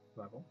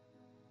level?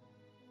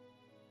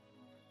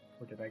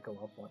 Or did I go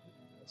up one to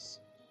do this?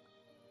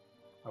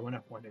 I went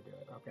up one to do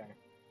it. Okay.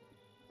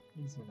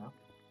 Easy enough.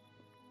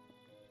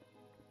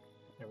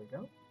 There we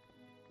go.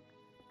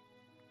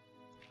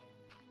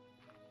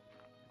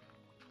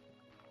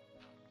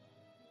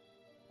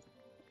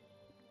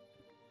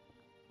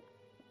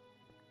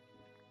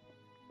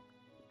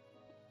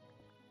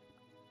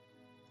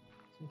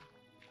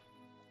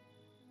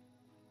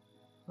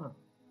 Huh.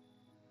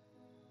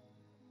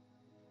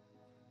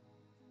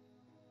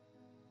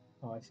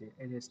 Oh, I see.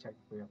 It is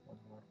technically up one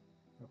more.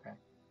 Okay.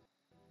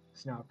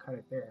 So now I'll cut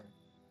it there.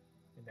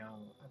 And now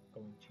I'm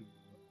going to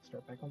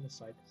start back on this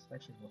side. It's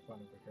actually more fun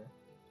over here.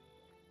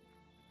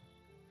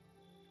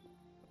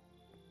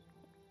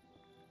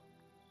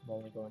 I'm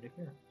only going to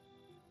here.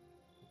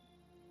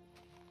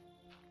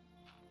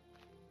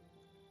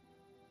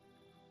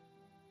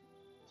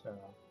 So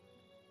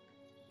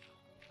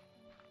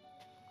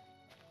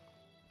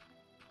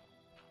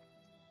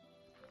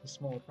a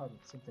smaller problem,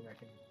 something I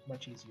can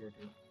much easier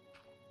do.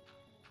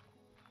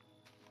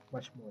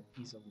 Much more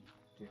easily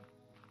do.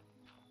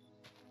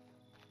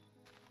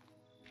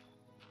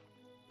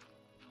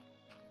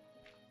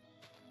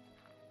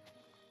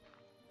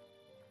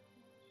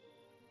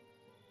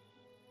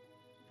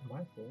 Am I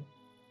full?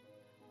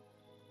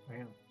 I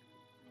am.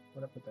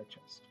 Where'd I put that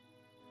chest?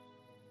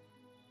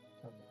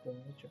 Time to fill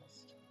in the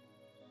chest.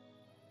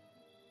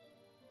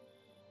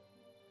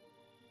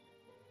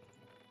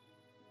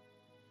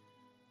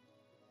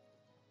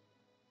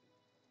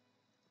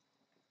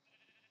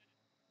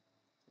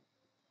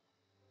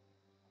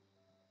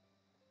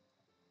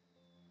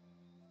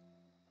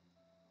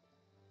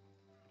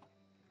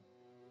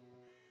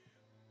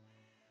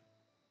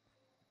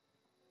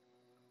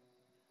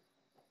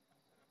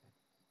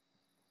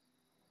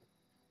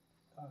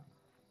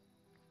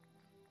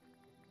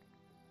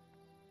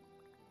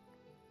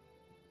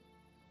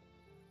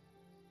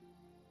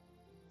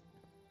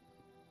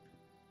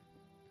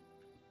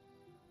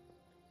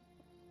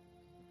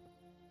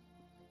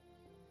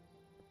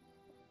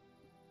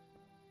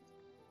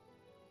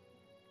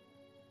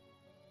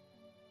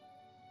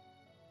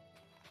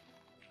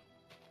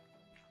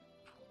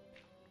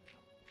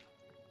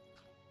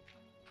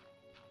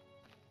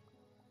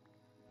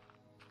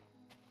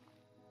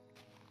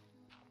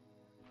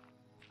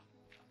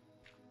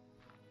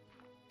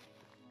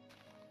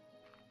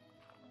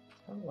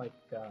 Kind of like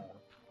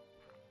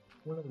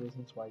one of the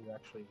reasons why you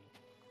actually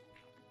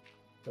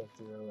go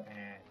through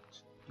and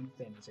do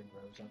things in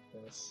rows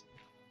like this,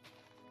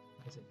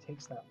 because it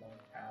takes that long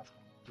task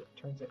and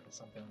it turns it into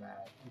something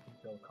that you can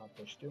feel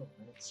accomplished doing,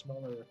 right?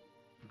 Smaller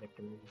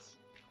victories,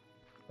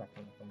 that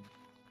kind of thing.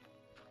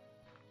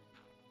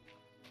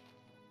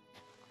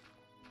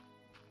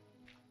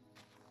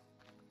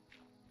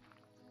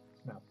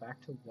 Now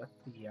back to what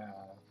the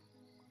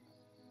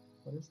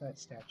what is that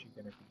statue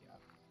going to be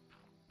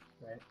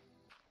of, right?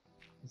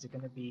 Is it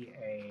going to be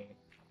a...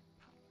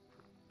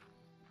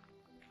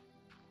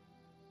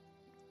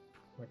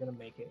 We're going to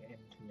make it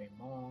into a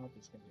mob,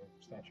 it's going to be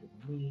a statue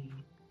of me,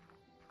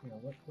 you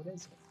know, what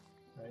is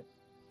it, right?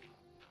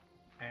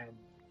 And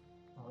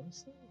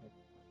honestly, like,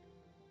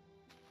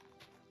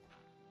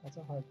 that's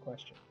a hard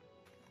question.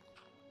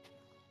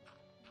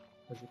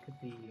 Because it could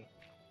be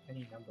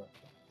any number of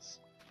things.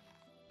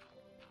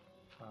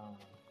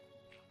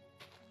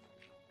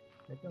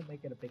 Maybe I'll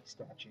make it a big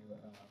statue,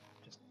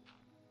 just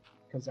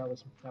because that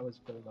was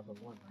goal number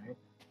 1, right?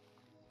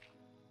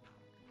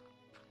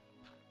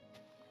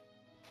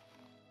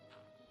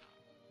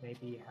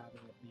 Maybe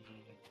having it be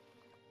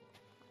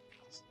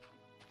just,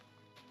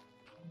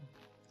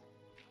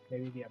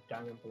 maybe be a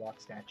diamond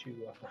block statue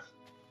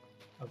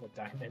of a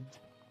diamond.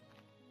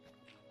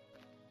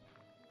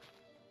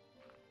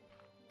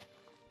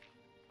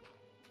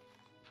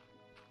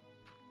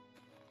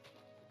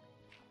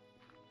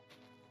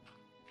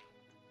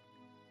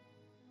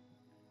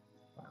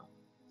 Wow.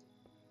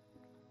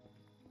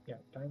 Yeah,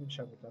 diamond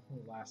shovel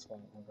definitely lasts a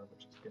lot longer,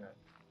 which is good.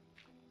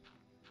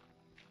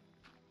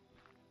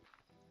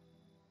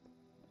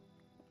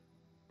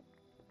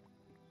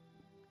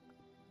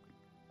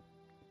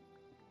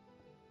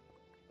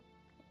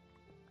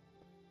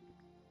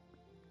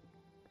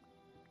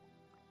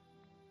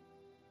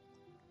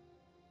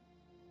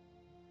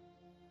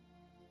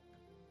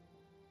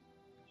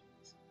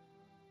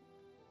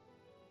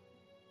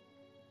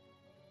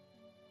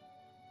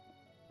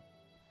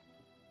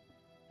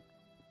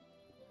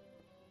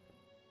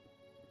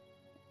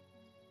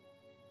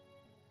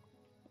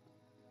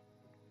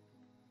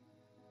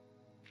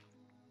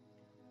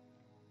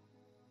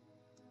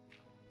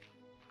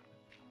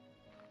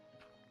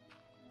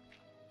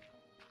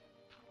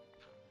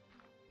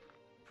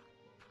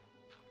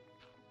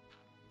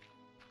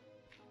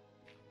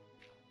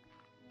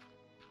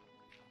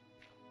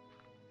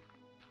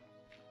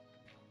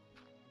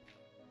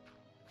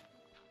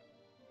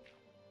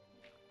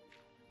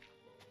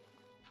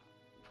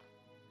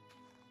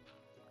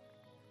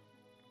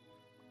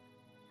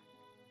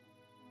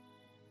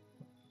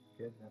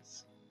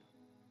 Goodness.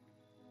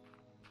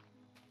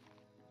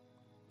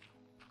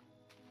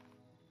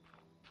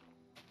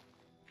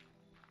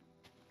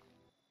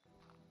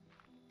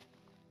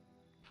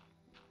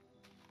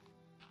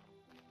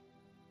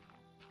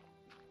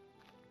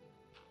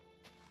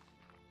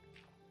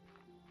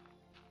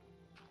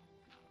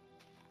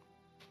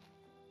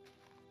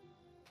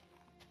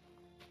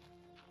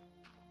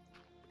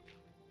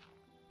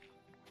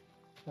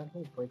 That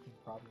whole breaking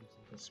problems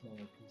into smaller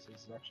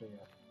pieces is actually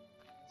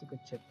it's a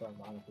good tip for a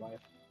lot of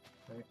life,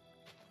 right?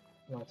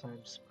 A lot of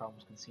times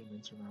problems can seem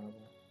insurmountable.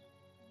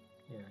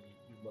 You know,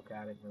 you look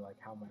at it and you're like,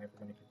 how am I ever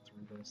going to get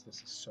through this?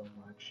 This is so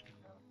much, you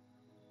know.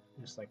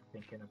 You're just like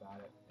thinking about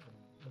it,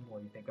 and the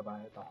more you think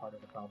about it, the harder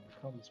the problem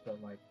becomes.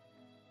 But like,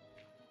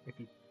 if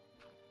you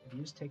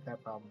just take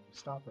that problem, you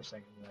stop for a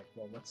second, you're like,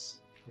 well,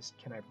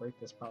 can I break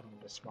this problem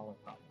into smaller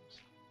problems?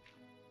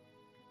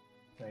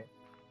 Right?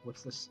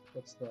 What's the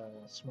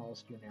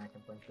smallest unit I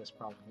can break this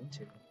problem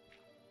into?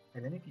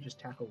 And then if you just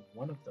tackle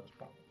one of those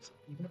problems,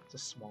 even if it's a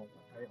small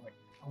one, right? Like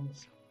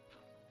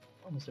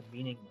almost a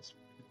meaningless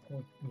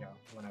point, you know,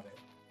 one of it,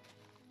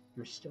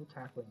 you're still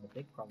tackling the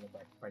big problem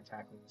by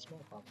tackling the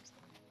small problems,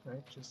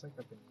 right? Just like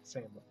I've been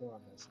saying before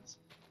on this, is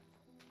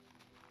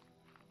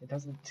it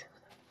doesn't,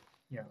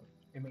 you know,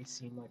 it may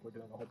seem like we're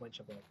doing a whole bunch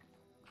of like,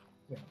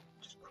 you know,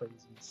 just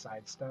crazy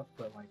side stuff,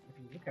 but like if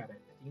you look at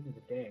it, at the end of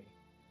the day,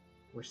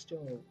 we're still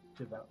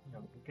we're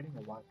getting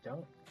a lot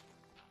done,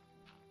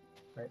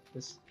 right?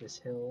 This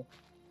hill,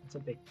 it's a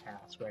big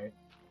task, right?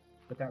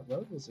 But that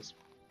road was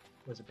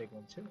a big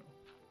one too.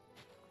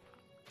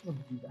 And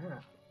to do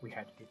that, we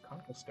had to get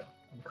cobblestone.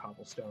 And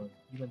cobblestone,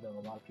 even though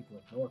a lot of people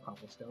ignore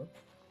cobblestone,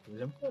 it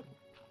was important.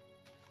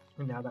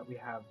 And now that we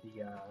have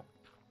the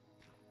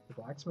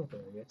blacksmith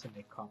area to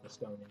make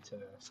cobblestone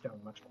into stone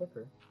much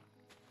quicker, you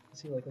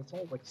see, like, it's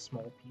all like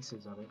small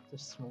pieces of it,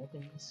 just small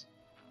things.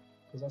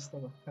 Because that's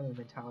the kind of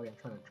mentality I'm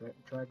trying to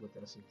drag with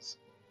this is,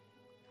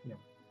 you know,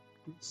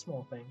 do the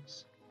small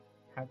things,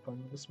 have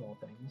fun with the small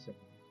things, and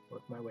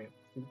work my way up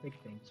through the big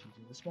things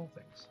using the small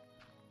things.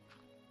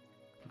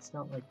 It's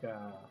not like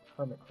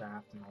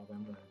Hermitcraft and all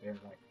them where they're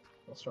like,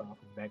 they'll start off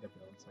with mega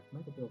builds. Like,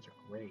 mega builds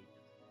are great.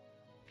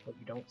 What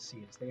you don't see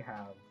is they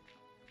have,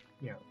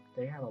 you know,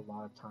 they have a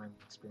lot of time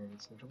and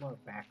experience. There's a lot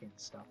of back-end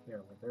stuff there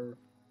where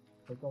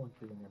they're going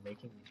through and they're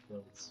making these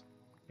builds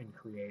in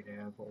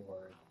creative,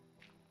 or,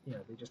 you know,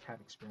 they just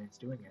have experience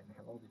doing it and they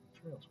have all these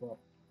materials. Well,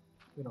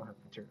 we don't have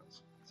the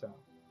materials, so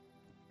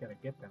you gotta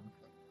get them.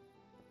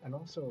 And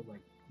also,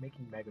 like,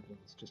 making mega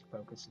builds just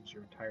focuses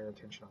your entire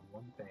attention on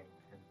one thing,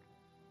 and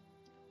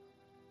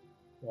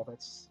while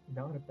that's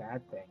not a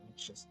bad thing,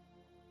 it's just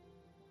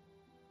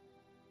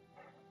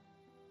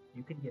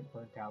you can get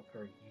burnt out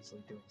very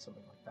easily doing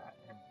something like that,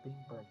 and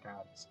being burnt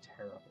out is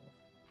terrible,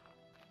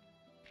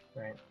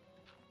 right?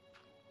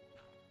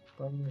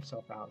 Burning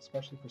yourself out,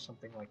 especially for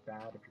something like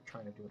that, if you're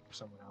trying to do it for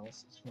someone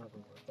else, it's never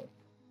worth it.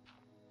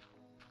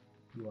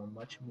 You are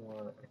much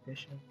more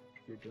efficient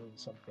if you're doing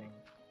something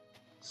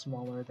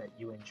smaller that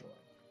you enjoy.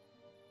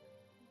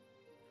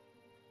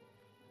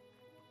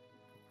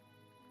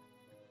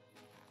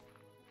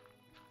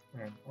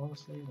 And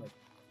honestly, like,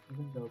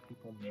 even though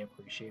people may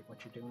appreciate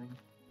what you're doing,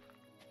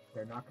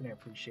 they're not going to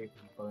appreciate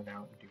when you burn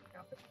out and do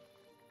nothing.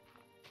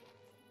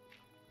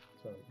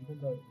 So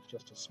even though it was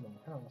just a small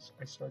house,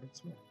 I started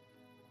small.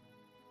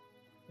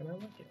 And I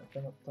like it. I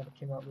thought it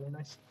came out really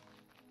nicely.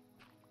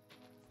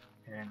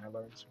 And I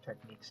learned some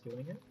techniques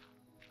doing it.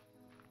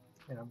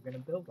 And I'm going to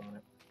build on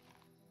it.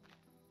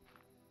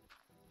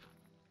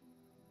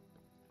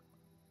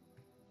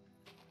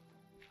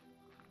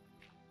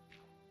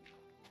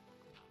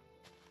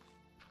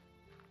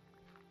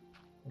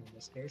 In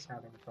this case,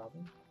 having a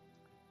problem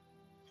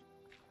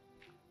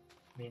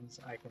means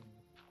I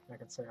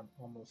can say I'm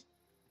almost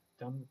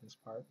done with this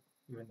part,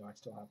 even though I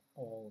still have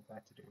all of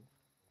that to do.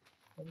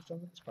 I'm just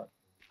done with this part.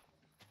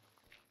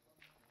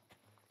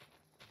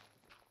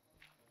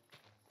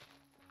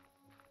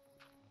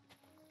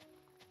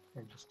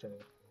 And just to,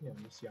 you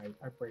see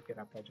I break it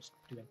up by just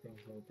doing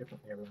things a little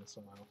differently every once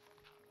in a while.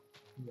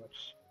 You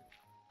watch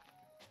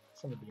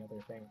some of the other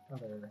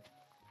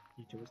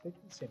YouTubers, they do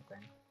the same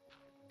thing.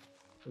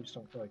 They just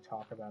don't really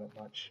talk about it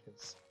much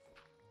because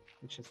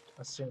it's just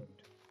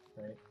assumed,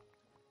 right?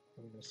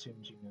 Everyone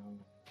assumes you know.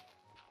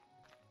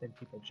 Then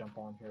people jump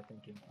on here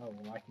thinking, oh,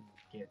 well, I can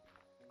get,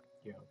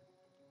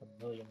 1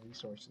 million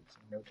resources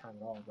in no time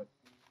at all, but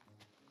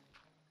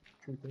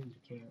truth is you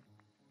can't.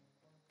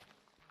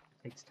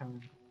 It takes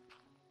time.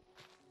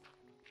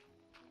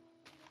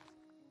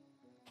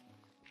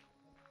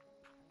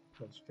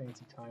 Those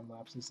fancy time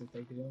lapses that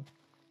they do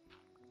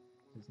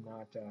does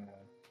not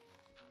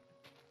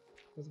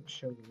doesn't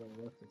show the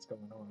real work that's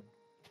going on.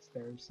 It's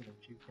there so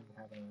that you can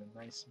have a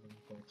nice,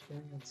 meaningful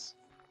experience,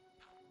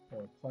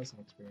 or a pleasant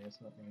experience,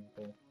 not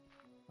meaningful,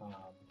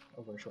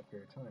 over a short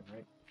period of time,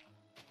 right?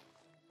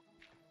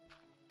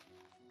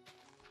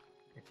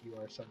 If you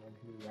are someone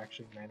who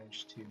actually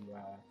managed to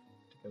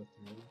go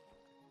through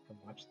and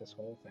watch this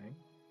whole thing,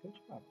 good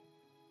job.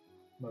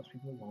 Most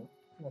people won't,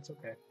 and that's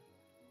okay.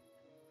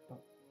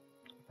 Don't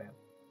fail.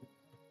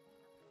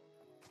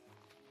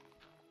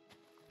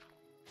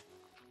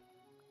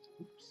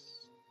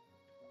 Oops.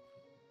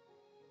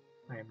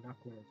 I am not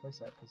going to replace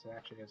that because it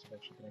actually is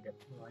eventually going to get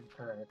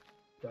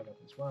dug up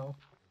as well.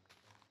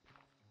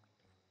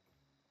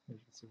 As you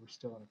can see, we're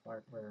still in a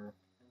part where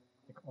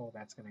all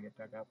that's going to get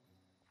dug up.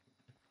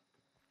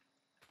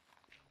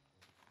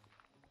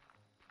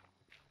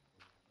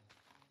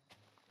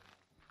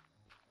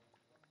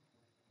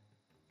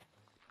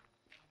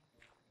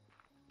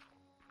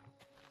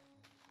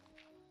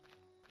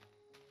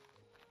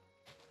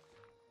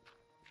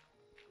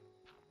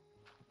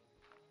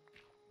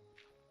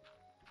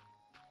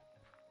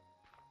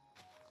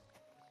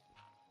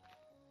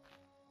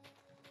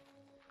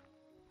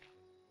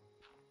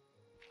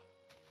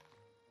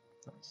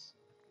 Nice.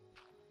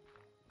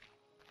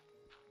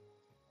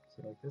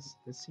 So like this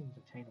seems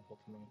attainable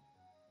to me,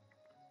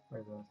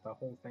 where the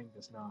whole thing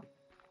does not.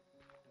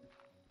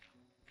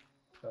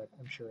 But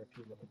I'm sure if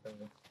you look at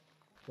the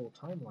full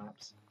time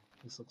lapse,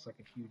 this looks like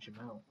a huge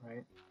amount,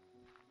 right?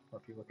 Or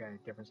if you look at the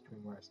difference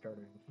between where I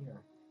started and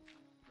here.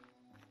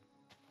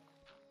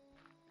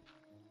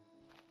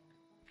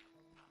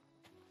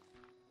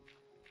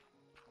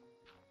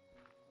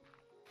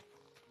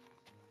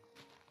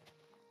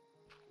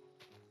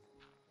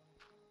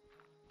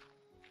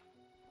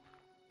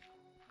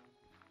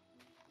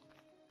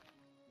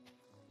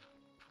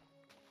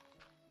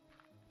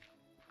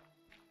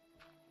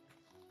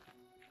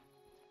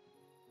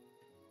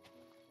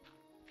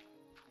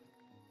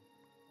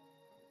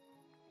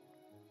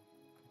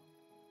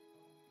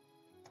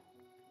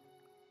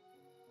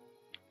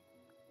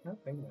 I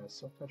think the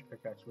silk touch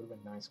pickaxe would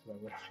have been nice because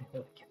I would have been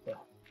able to get the.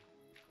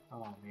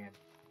 Oh man.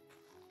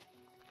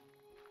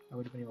 I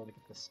would have been able to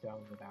get the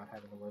stone without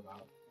having to worry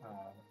about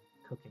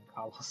cooking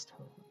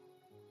cobblestone.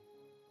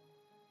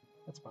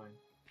 That's fine.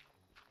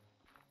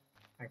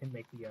 I can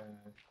make the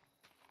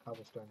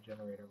cobblestone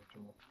generator, which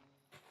will.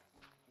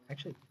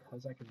 Actually,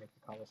 because I can make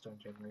the cobblestone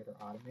generator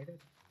automated,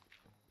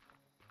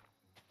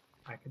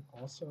 I can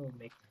also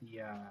make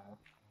the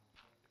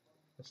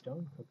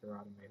stone cooker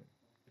automated.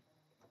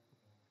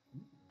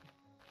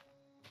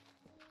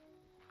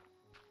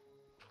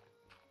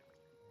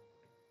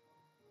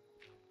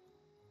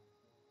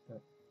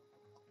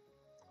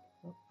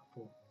 Oh,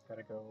 cool.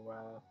 Gotta go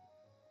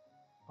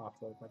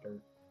offload my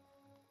dirt.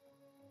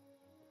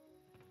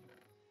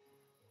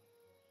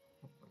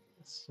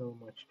 It's so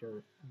much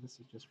dirt. This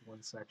is just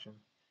one section.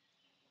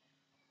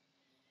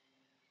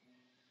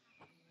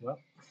 Well.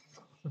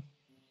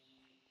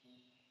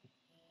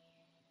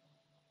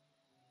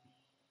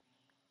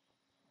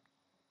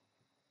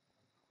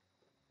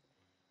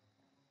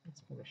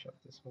 Let's finish up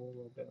this whole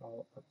little bit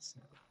all at the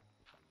snap.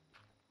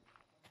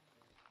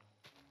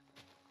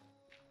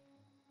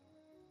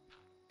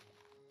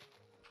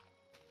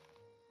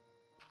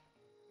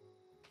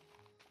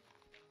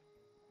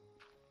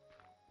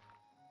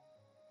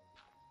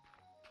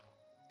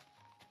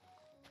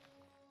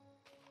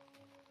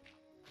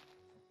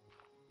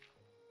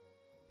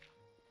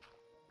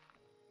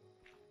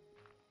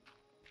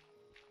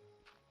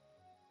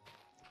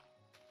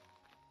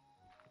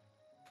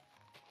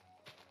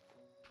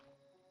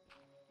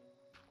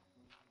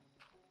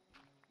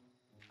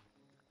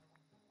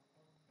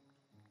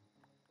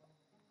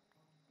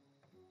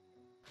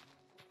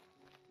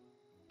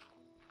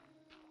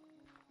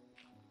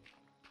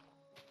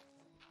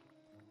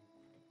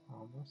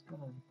 almost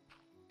done.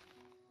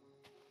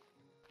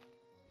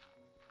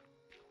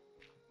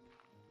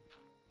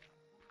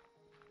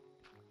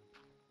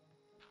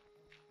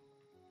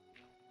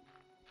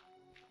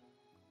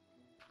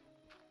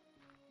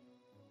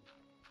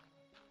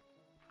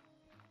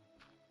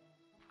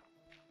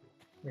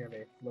 We have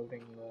a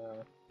floating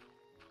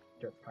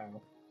dirt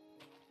pile.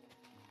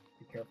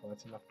 Be careful,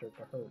 that's enough dirt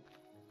to hurt.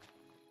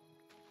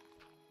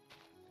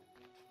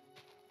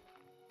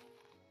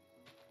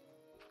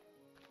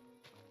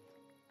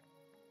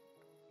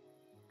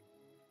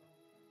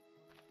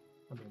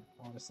 I mean,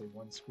 honestly,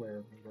 1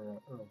 square meter,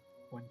 or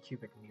 1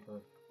 cubic meter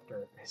of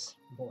dirt is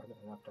more than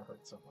enough to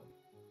hurt someone.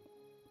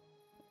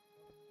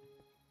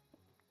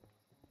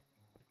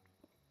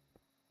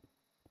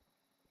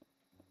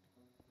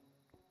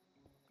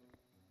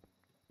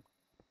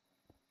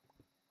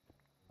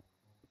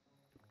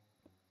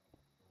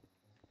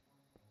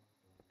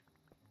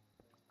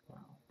 Wow.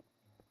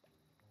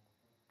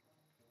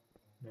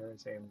 There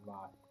is a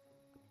lot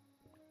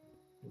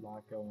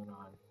going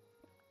on.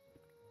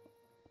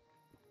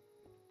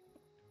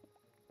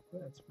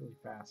 But that's really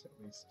fast, at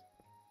least.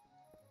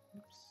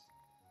 Oops.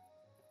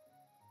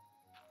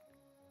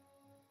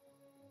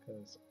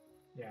 Because,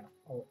 yeah,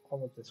 all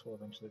of this will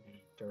eventually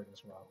be dirt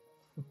as well.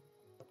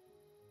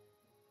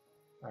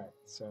 Alright,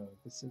 so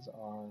this is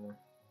our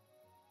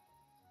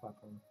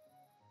platform.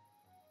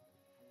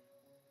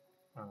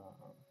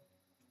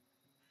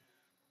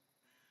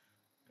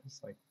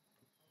 It's like,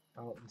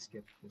 I'll at least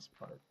get this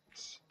part.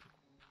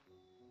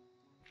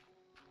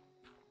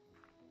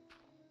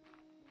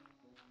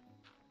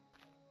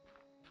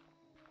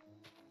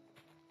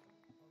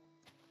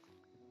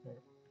 Okay.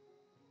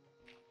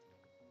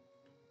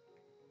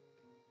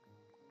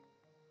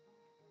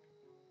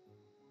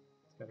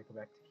 It's gotta go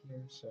back to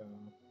here, so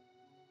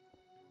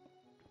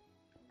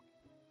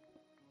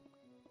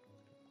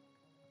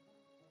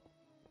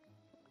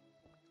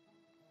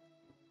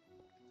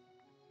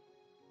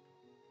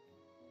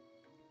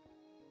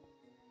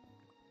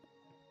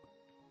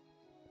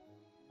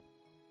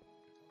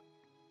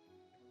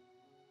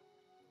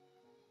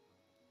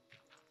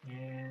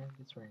and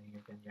it's raining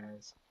again,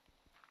 guys.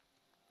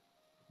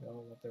 We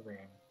all love the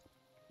rain.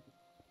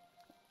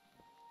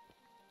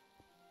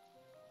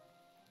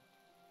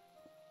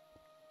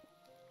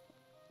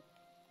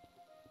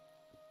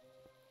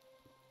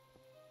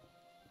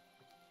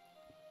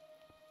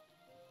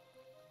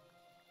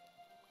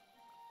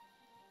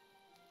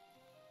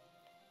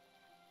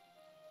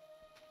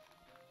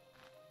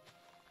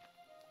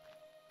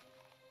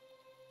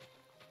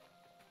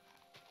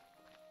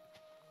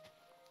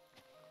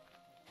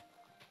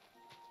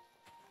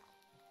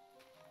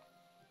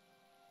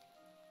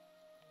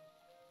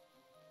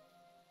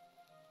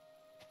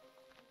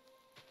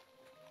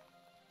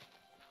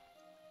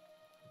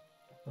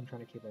 I'm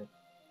trying to keep it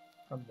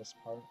from this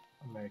part.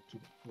 I'm going to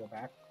keep it pull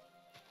back.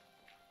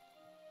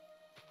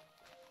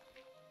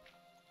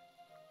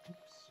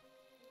 Oops.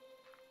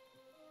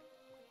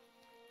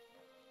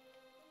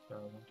 So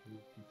 1, 2,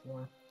 3,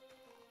 4.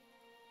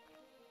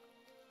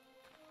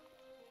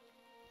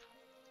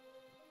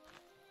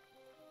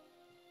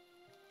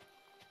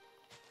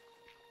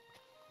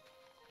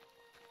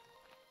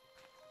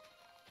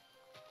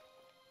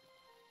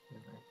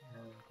 And right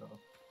here we'll go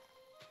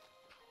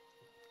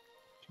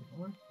 2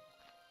 more.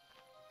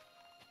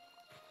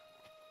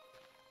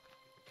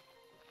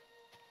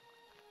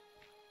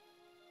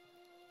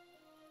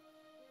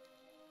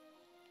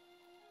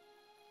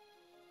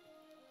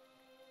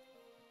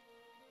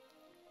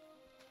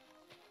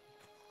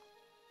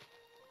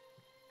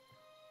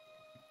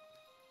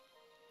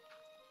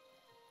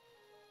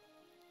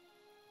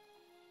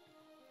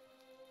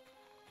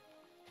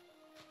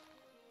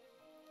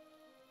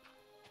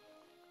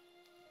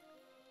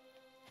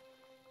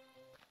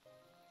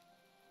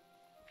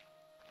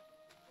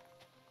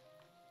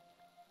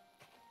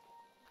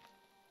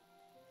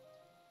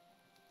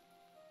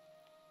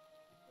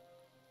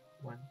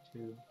 One,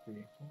 two, three,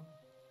 4.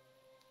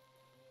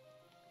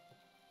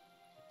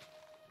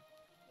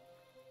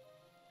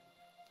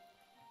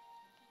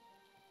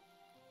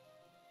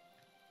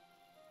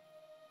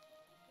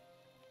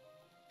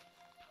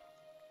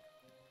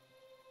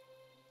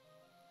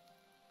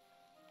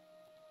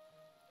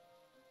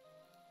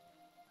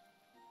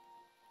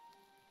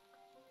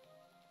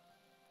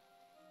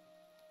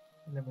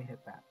 And then we hit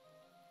that.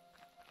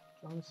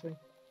 Honestly,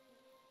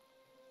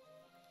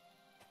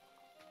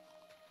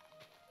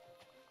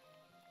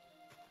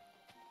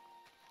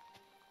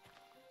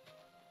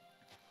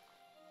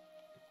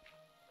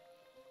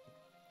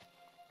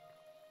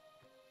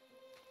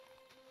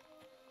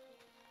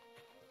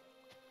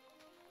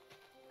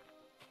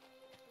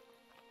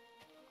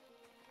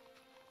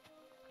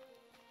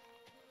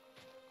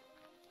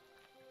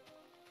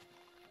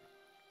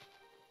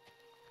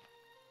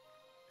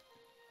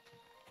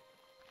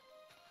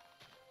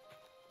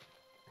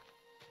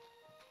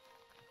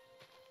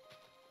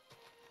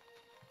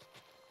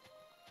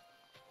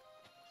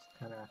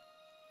 kind of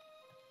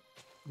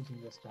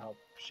using this to help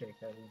shake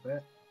that a little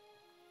bit.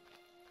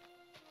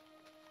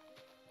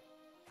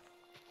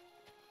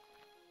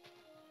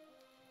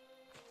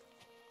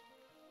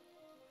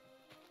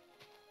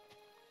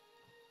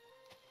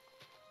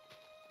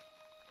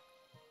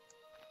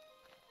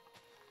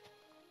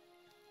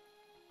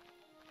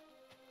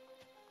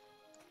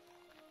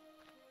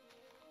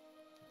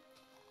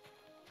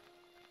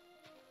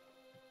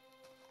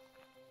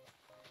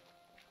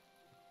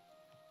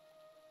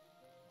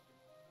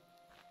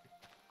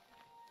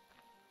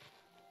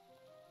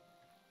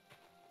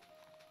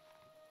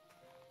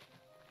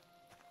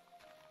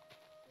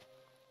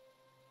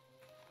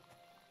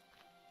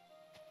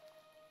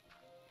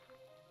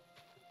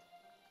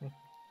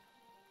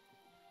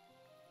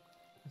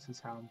 This is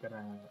how I'm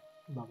gonna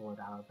level it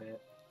out a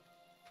bit.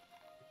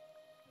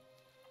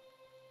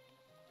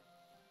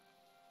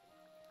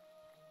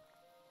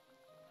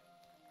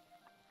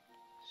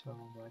 So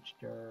much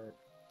dirt.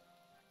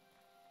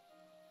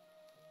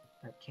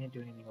 I can't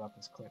do anything about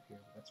this cliff here,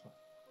 but that's fine.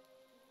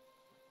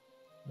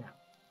 Now,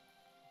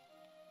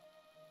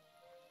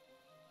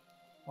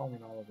 all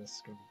in all of this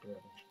is going to be dirt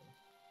eventually.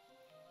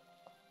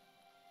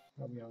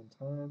 Are we on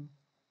time?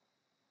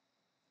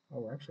 Oh,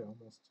 we're actually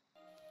almost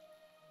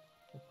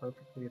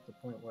perfectly at the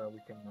point where we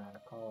can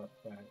call it,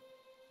 but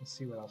let's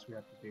see what else we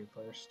have to do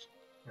first,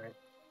 right?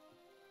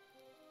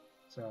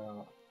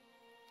 So,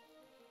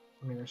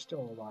 I mean, there's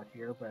still a lot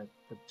here, but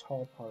the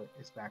tall part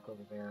is back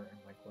over there and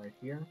like right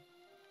here,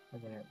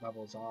 and then it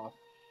levels off,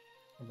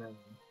 and then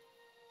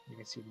you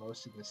can see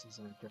most of this is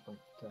in a different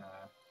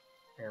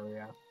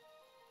area,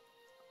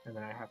 and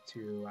then I have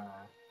to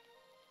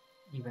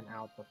even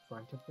out the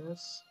front of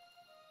this.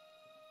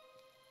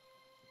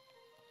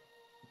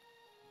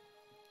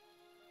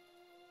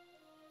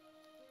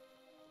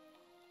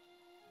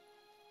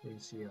 You can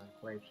see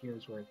like right here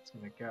is where it's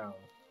going to go.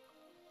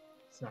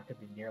 It's not going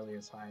to be nearly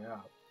as high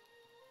up,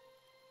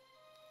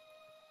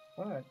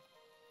 but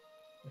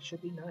it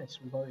should be nice.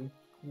 We've already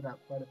cleaned out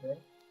quite a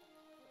bit.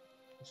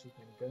 This has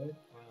been good.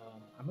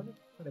 I'm going to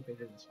put a bit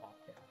of this off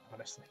camera,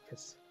 honestly,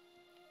 because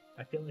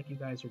I feel like you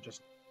guys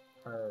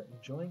are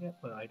enjoying it,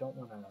 but I don't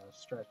want to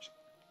stretch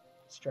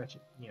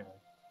it,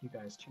 you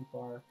guys too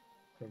far,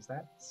 because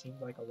that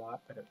seemed like a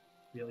lot, but it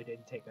really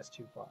didn't take us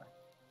too far.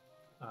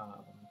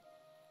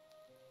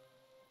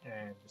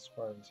 And as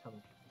far as how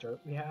much dirt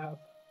we have,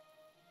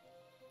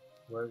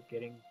 we're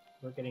getting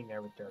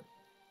there with dirt.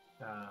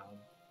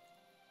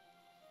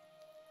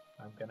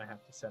 I'm gonna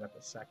have to set up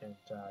a second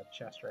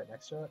chest right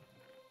next to it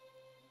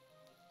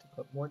to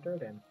put more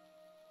dirt in.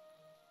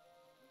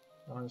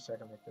 Honestly, I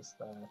can make this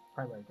the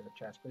primary dirt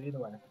chest, but either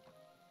way,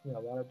 a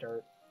lot of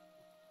dirt.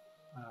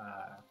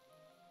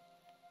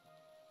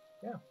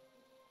 Yeah.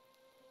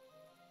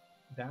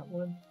 That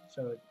one,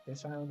 so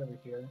this island over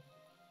here,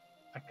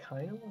 I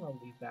kind of want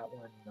to leave that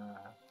one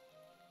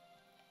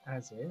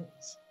as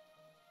is.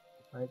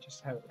 Right,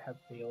 just have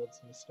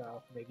fields and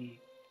stuff, maybe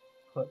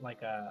put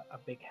like a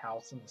big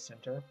house in the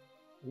center,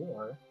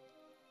 or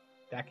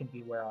that can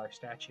be where our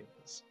statue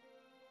is,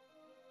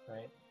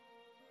 right?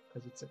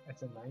 Because it's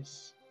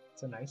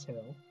a nice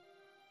hill.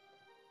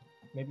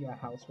 Maybe a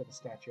house with a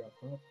statue up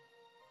front,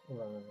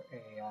 or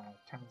a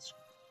town's,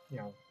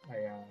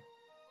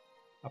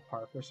 a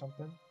park or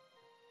something.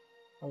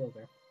 Hello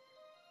there.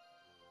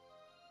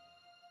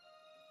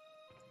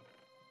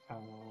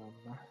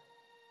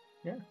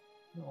 Yeah.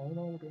 All in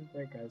all, we're doing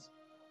great, guys,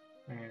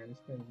 and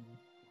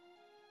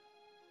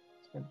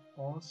it's been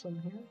awesome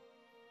here.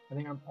 I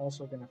think I'm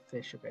also gonna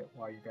fish a bit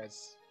while you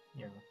guys,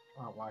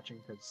 aren't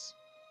watching, because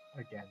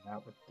again,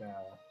 that'd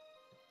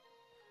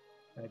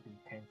be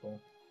painful.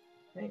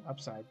 Hey,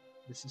 upside.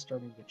 This is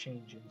starting to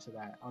change into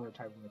that other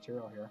type of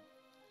material here,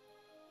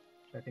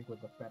 which I think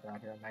would look better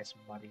out here. A nice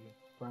muddy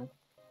front.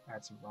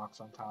 Add some rocks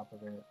on top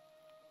of it.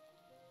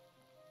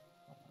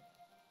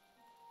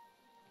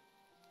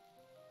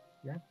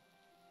 Yeah.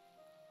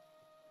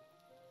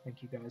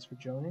 Thank you guys for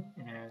joining,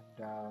 and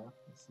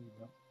let's see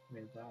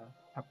with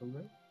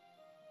Pepperoo.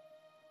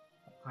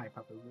 Hi,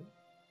 Pepperoo.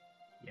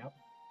 Yep,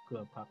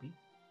 good puppy.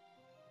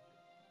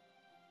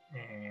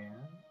 And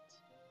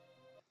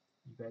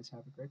you guys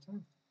have a great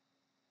time.